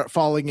will start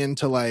falling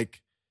into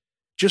like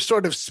just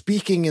sort of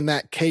speaking in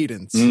that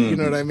cadence. You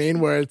know what I mean?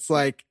 Where it's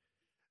like,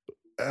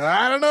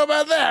 I don't know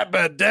about that,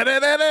 but da da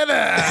da da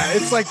da.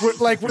 It's like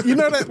you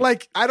know that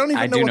like I don't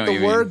even know what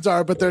the words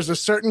are, but there's a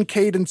certain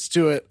cadence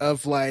to it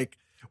of like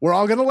we're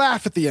all gonna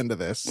laugh at the end of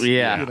this.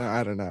 Yeah, you know,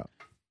 I don't know.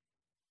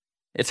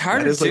 It's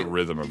hard to the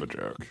rhythm of a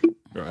joke.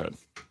 Go ahead.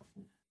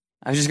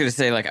 I was just gonna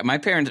say like my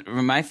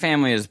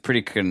family is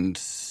pretty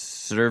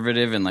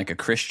conservative in like a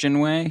Christian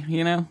way,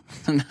 you know.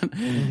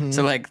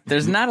 So like,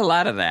 there's not a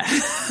lot of that.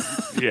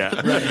 Yeah.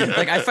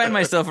 Like I find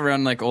myself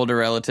around like older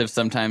relatives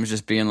sometimes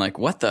just being like,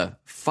 what the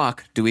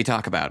fuck do we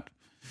talk about?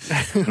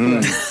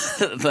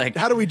 Like,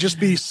 how do we just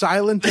be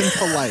silent and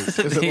polite?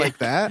 Is it like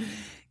that?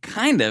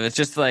 Kind of. It's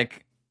just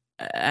like,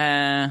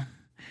 I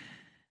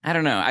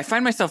don't know. I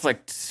find myself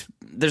like,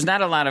 there's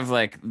not a lot of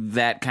like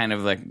that kind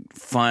of like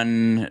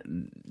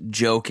fun,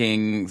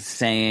 joking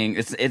saying.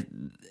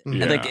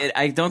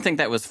 I don't think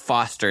that was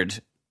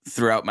fostered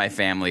throughout my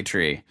family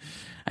tree.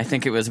 I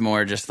think it was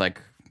more just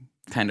like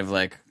kind of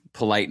like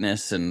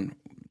politeness and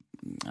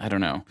I don't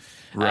know.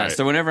 Right.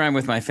 So whenever I'm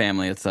with my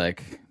family, it's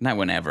like, not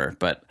whenever,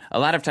 but a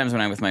lot of times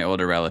when I'm with my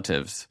older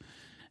relatives,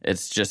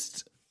 it's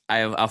just,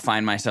 I'll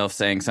find myself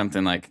saying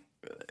something like,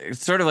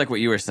 it's sort of like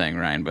what you were saying,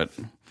 Ryan, but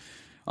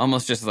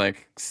almost just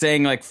like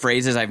saying like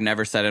phrases I've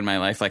never said in my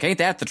life, like, ain't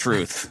that the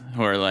truth?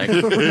 Or like,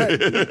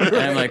 and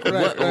I'm like,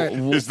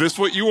 is this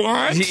what you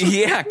want?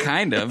 Yeah,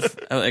 kind of.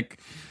 Like,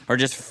 or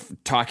just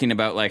talking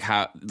about like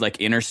how, like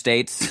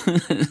interstates,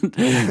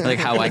 like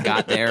how I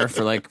got there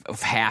for like a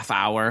half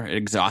hour,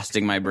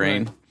 exhausting my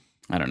brain.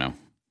 I don't know.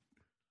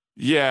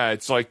 Yeah,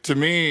 it's like, to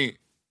me,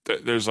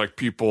 there's like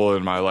people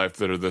in my life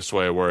that are this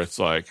way where it's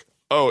like,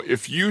 oh,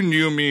 if you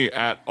knew me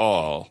at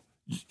all,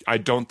 I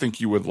don't think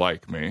you would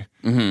like me.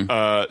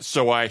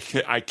 So I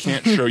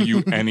can't show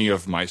you any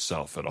of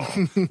myself at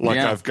all. Like,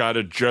 I've got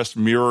to just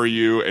mirror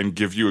you and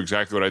give you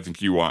exactly what I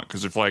think you want.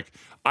 Because if I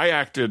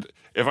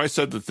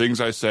said the things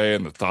I say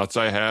and the thoughts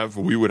I have,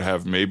 we would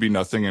have maybe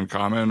nothing in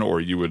common, or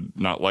you would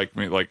not like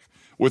me. Like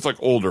with like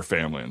older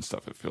family and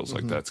stuff, it feels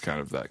like that's kind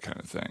of that kind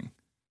of thing.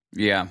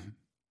 Yeah.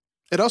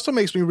 It also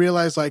makes me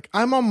realize like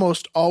I'm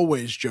almost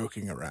always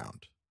joking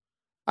around.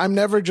 I'm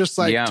never just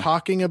like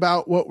talking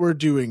about what we're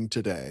doing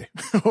today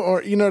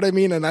or, you know what I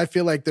mean? And I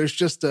feel like there's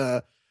just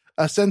a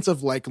sense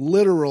of like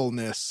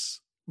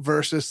literalness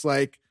versus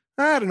like,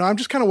 I don't know, I'm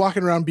just kind of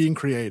walking around being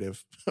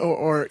creative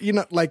or, you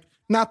know, like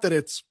not that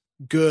it's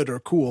good or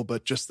cool,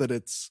 but just that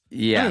it's,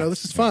 I don't know,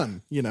 this is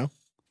fun, you know?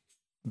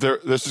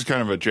 This is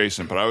kind of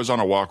adjacent, but I was on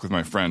a walk with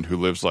my friend who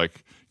lives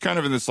like kind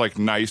of in this like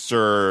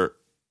nicer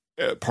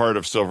part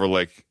of Silver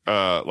Lake,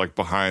 like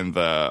behind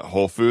the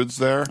Whole Foods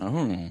there.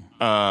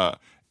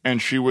 And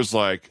she was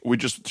like,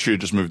 she had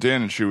just moved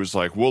in, and she was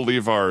like, we'll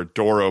leave our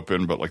door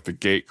open, but like the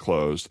gate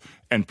closed,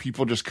 and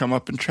people just come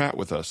up and chat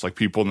with us. Like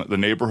people in the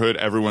neighborhood,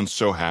 everyone's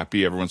so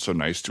happy, everyone's so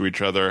nice to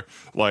each other.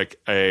 Like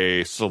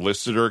a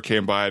solicitor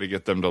came by to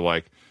get them to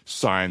like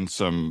sign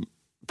some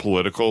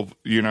political,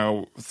 you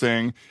know,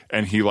 thing,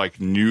 and he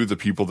like knew the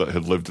people that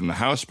had lived in the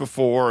house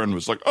before and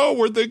was like, oh,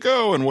 where'd they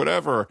go and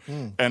whatever.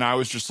 And I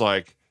was just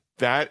like,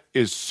 that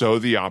is so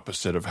the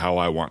opposite of how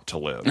I want to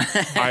live.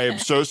 I am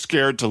so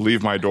scared to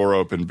leave my door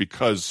open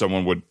because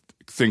someone would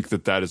think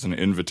that is an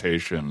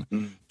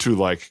invitation to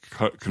like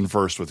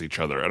converse with each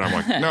other. And I'm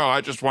like, no,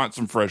 I just want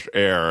some fresh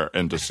air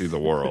and to see the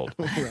world.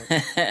 And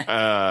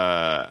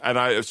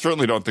I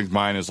certainly don't think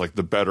mine is like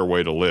the better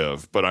way to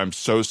live, but I'm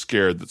so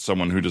scared that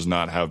someone who does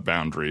not have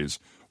boundaries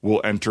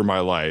will enter my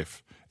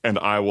life and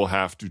I will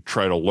have to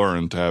try to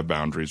learn to have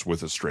boundaries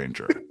with a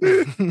stranger.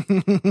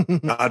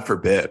 God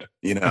forbid,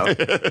 you know?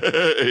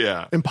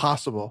 Yeah.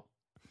 Impossible.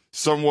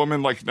 Some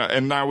woman like,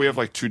 and now we have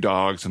like 2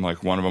 dogs and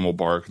like one of them will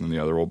bark and then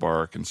the other will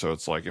bark. And so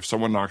it's like, if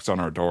someone knocks on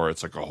our door,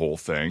 it's like a whole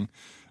thing.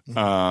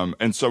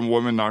 And some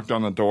woman knocked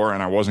on the door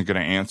and I wasn't going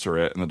to answer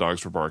it. And the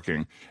dogs were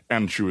barking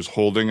and she was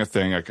holding a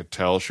thing. I could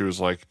tell she was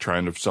like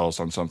trying to sell us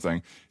on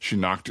something. She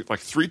knocked it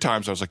like 3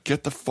 times. I was like,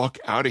 get the fuck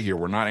out of here.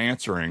 We're not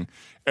answering.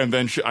 And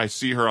then I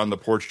see her on the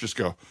porch just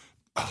go,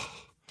 oh,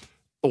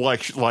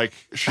 like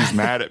she's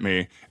mad at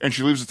me, and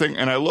she leaves the thing,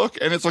 and I look,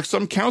 and it's like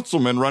some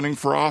councilman running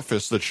for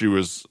office that she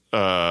was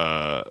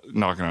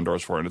knocking on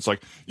doors for, and it's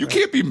like, you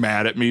can't be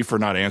mad at me for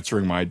not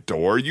answering my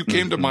door. You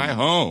came to my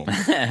home.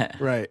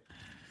 Right.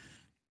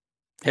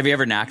 Have you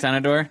ever knocked on a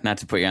door? Not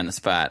to put you on the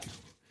spot.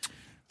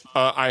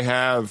 I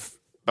have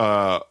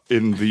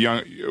in the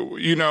young,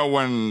 you know,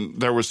 when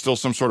there was still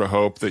some sort of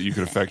hope that you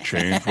could affect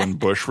change when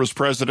Bush was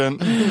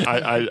president.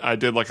 I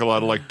did like a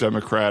lot of like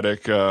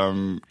Democratic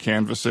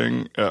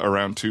canvassing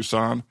around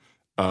Tucson,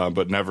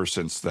 but never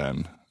since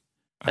then.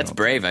 That's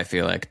brave, I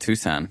feel like.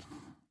 Tucson.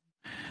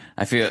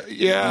 I feel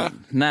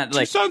not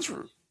like Tucson's.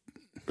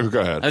 Oh, go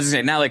ahead. I was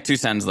gonna say not like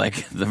Tucson's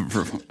like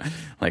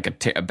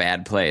a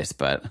bad place,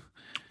 but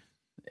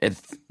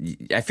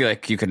I feel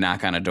like you could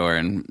knock on a door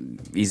and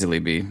easily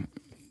be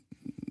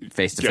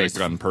face to face,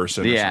 gun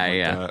person.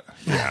 Yeah.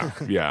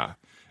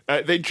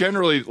 They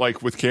generally,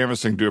 like with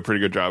canvassing, do a pretty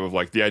good job of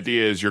like, the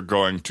idea is you're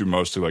going to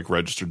mostly like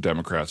registered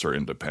Democrats or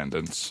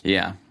independents.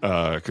 Yeah.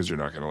 Because you're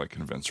not going to like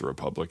convince a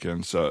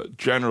Republican. So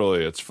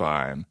generally it's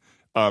fine.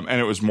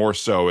 And it was more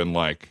so in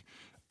like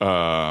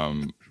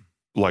the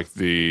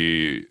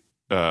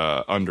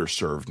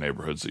underserved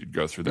neighborhoods that you'd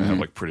go through that have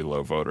like pretty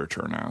low voter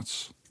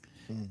turnouts.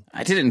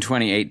 I did it in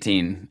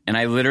 2018, and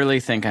I literally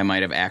think I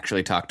might have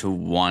actually talked to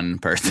one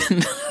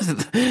person.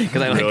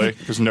 Really?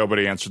 Because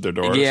nobody answered their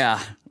doors? Yeah,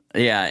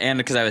 and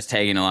because I was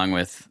tagging along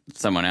with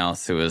someone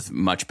else who was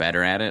much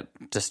better at it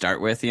to start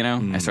with, you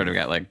know? I sort of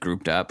got, like,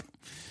 grouped up.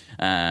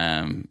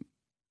 I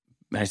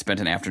spent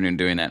an afternoon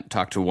doing that,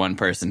 talked to one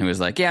person who was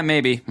like, yeah,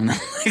 maybe. And I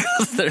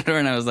closed their door,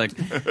 and I was like,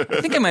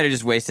 I think I might have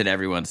just wasted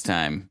everyone's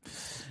time.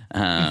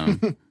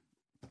 And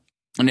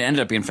it ended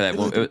up being for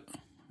that...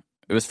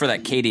 It was for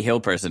that Katie Hill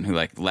person who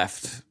like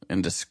left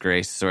in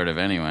disgrace, sort of.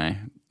 Anyway,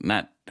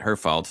 not her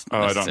fault.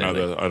 Oh, I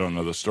don't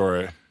know the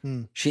story.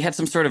 She had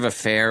some sort of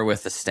affair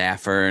with the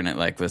staffer, and it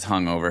like was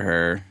hung over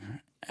her,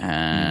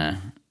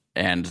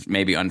 and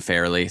maybe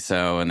unfairly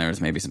so. And there was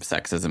maybe some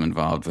sexism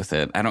involved with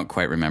it. I don't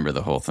quite remember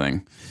the whole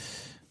thing,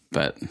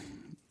 but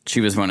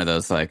she was one of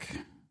those like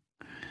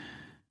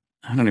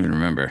I don't even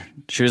remember.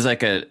 She was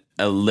like a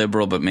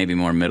liberal, but maybe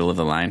more middle of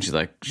the line. She's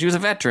like, she was a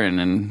veteran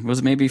and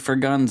was maybe for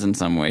guns in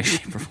some way,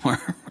 shape, or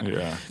form.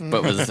 Yeah.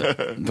 But was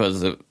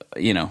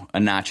a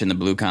notch in the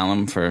blue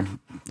column for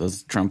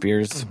those Trump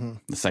years,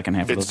 the second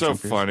half of those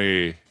Trump years. It's so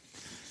funny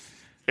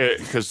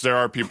because there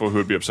are people who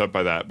would be upset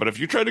by that. But if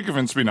you try to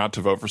convince me not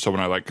to vote for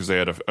someone I like because they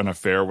had an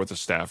affair with a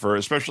staffer,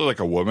 especially like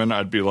a woman,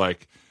 I'd be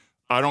like,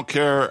 I don't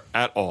care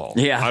at all.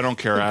 Yeah. I don't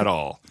care at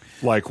all.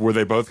 Like, were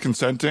they both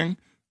consenting?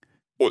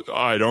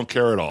 I don't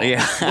care at all.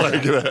 Yeah.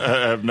 Like,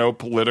 I have no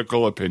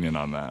political opinion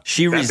on that.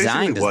 She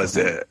resigned. Was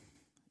it?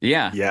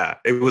 Yeah. Yeah.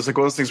 It was like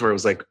one of those things where it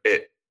was like,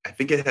 I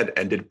think it had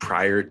ended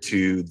prior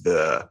to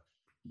the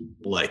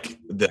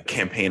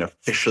campaign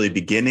officially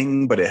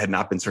beginning, but it had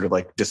not been sort of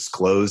like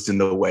disclosed in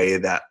the way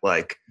that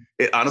like,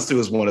 it honestly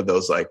was one of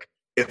those like,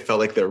 it felt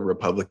like the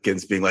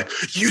Republicans being like,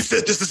 you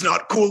said this is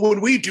not cool when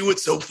we do it,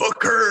 so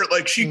fuck her.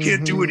 Like, she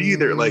can't do it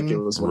either. Like, it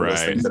was one of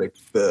those things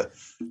that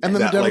and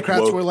then the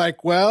Democrats were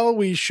like, well,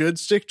 we should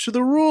stick to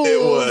the rules. It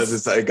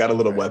was. It got a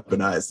little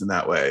weaponized in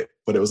that way.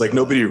 But it was like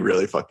nobody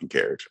really fucking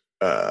cared.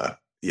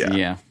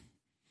 Yeah.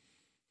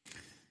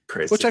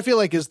 Crazy. Which I feel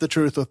like is the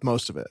truth with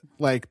most of it.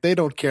 Like, they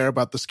don't care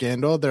about the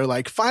scandal. They're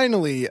like,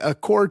 finally, a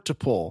cord to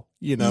pull.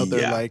 You know,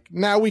 they're like,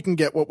 now we can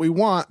get what we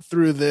want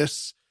through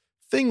this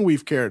thing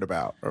we've cared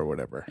about or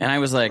whatever. And I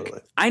was like,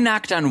 totally. I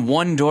knocked on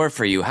one door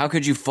for you. How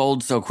could you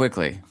fold so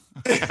quickly?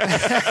 I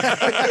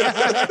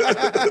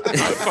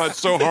fought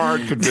so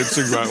hard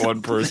convincing that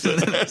one person.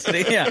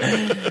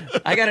 Yeah.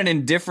 I got an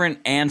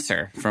indifferent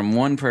answer from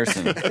one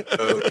person.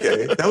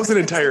 Okay. That was an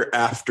entire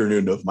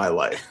afternoon of my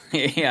life.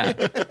 Yeah.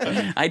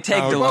 I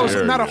take the well, it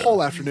was not a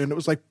whole afternoon. It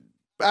was like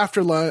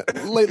after lunch,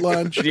 late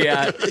lunch.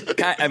 Yeah.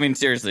 I mean,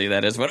 seriously,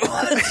 that is what it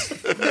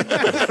was.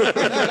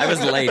 I was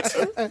late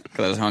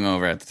because I was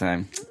hungover at the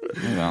time.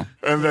 Well.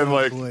 And then,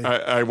 like,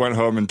 I went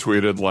home and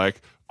tweeted,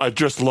 like, I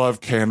just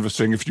love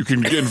canvassing. If you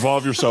can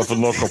involve yourself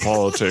in local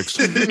politics,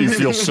 you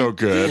feel so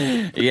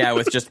good. Yeah,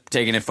 with just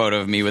taking a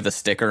photo of me with a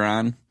sticker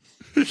on.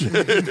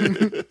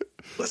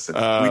 Listen,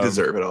 we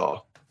deserve it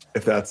all.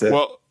 If that's it.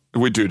 Well,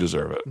 We do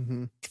deserve it.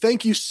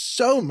 Thank you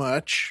so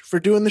much for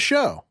doing the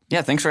show.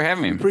 Yeah, thanks for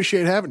having me.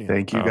 Appreciate having you.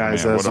 Thank you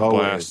guys, man, as what a always.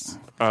 blast.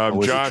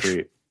 Always a Josh,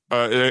 treat.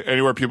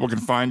 anywhere people can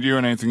find you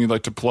and anything you'd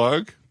like to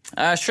plug?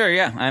 Sure,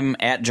 yeah. I'm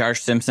at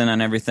Josh Simpson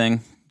on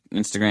everything.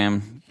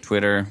 Instagram,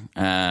 Twitter.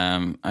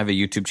 I have a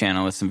YouTube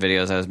channel with some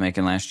videos I was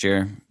making last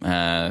year.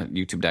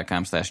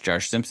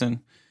 YouTube.com/Josh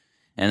Simpson.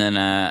 And then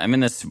I'm in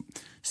this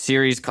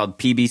series called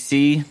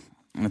PBC.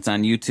 It's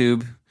on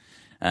YouTube.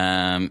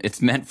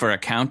 It's meant for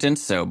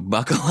accountants, so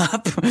buckle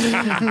up.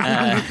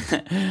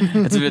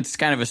 It's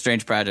kind of a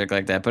strange project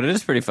like that, but it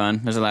is pretty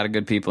fun. There's a lot of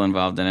good people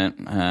involved in it.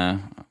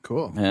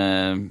 Cool.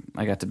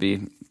 I got to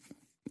be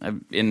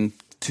in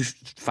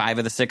 5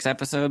 of the 6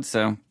 episodes,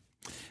 so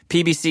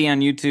PBC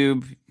on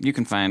YouTube. You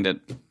can find it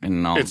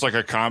in all. It's like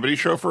a comedy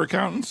show for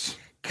accountants.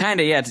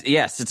 Kind of,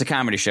 yeah. It's a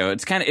comedy show.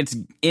 It's it's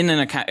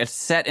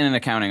set in an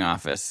accounting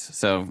office,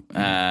 so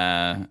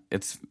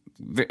it's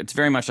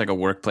very much like a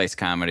workplace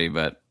comedy,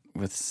 but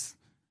with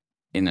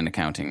in an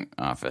accounting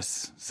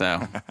office.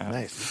 So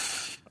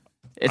Nice.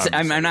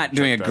 I'm not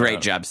doing a great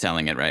job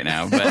selling it right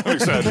now, but I'm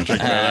excited to check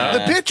that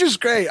out. The pitch is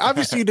great.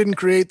 Obviously, you didn't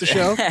create the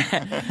show.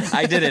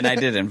 I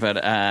didn't, but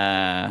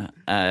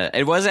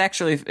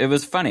it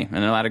was funny,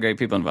 and a lot of great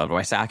people involved.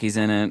 Waisaki's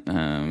in it.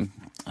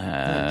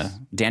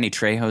 Danny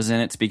Trejo's in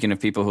it. Speaking of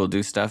people who will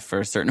do stuff for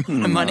a certain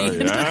amount of money.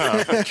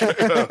 Yeah.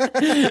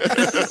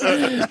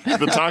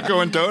 The taco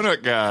and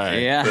donut guy.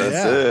 Yeah.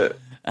 That's it.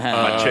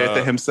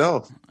 Machete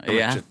himself.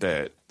 Yeah.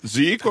 That.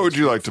 Zeke, what would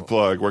you like to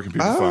plug? Where can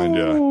people find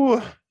you?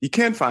 Oh, you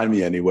can't find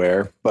me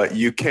anywhere, but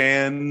you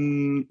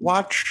can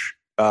watch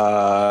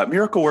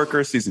Miracle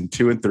Workers season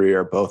 2 and 3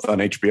 are both on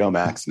HBO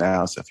Max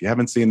now. So if you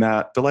haven't seen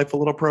that delightful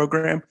little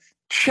program,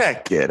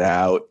 check it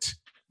out.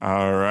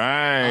 All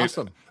right.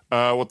 Awesome.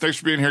 Well, thanks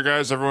for being here,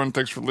 guys. Everyone,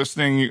 thanks for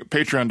listening.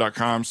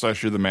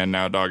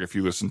 Patreon.com/YourTheManNow Dog. If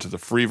you listen to the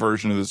free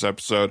version of this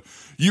episode,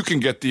 you can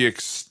get the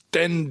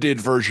extended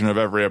version of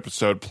every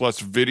episode, plus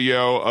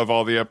video of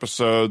all the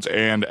episodes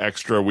and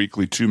extra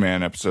weekly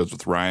 2-man episodes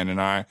with Ryan and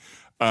I.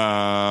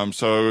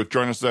 So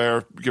join us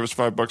there. Give us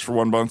 $5 for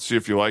 1 month. See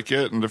if you like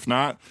it. And if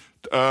not,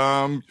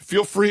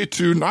 feel free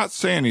to not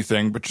say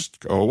anything, but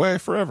just go away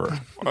forever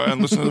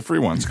and listen to the free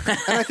ones.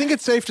 And I think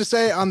it's safe to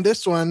say on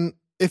this one,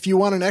 if you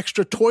want an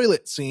extra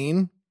toilet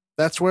scene,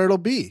 that's where it'll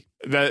be.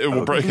 That's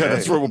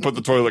where we'll put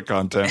the toilet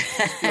content.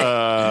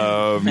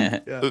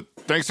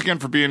 Thanks again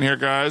for being here,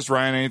 guys.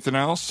 Ryan, anything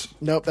else?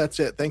 Nope, that's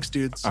it. Thanks,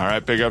 dudes. All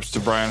right, big ups to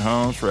Brian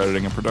Holmes for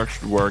editing and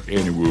production work,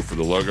 Andy Wu for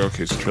the logo,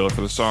 Casey Trailer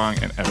for the song,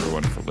 and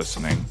everyone for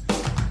listening.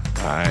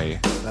 Bye.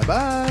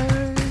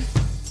 Bye-bye.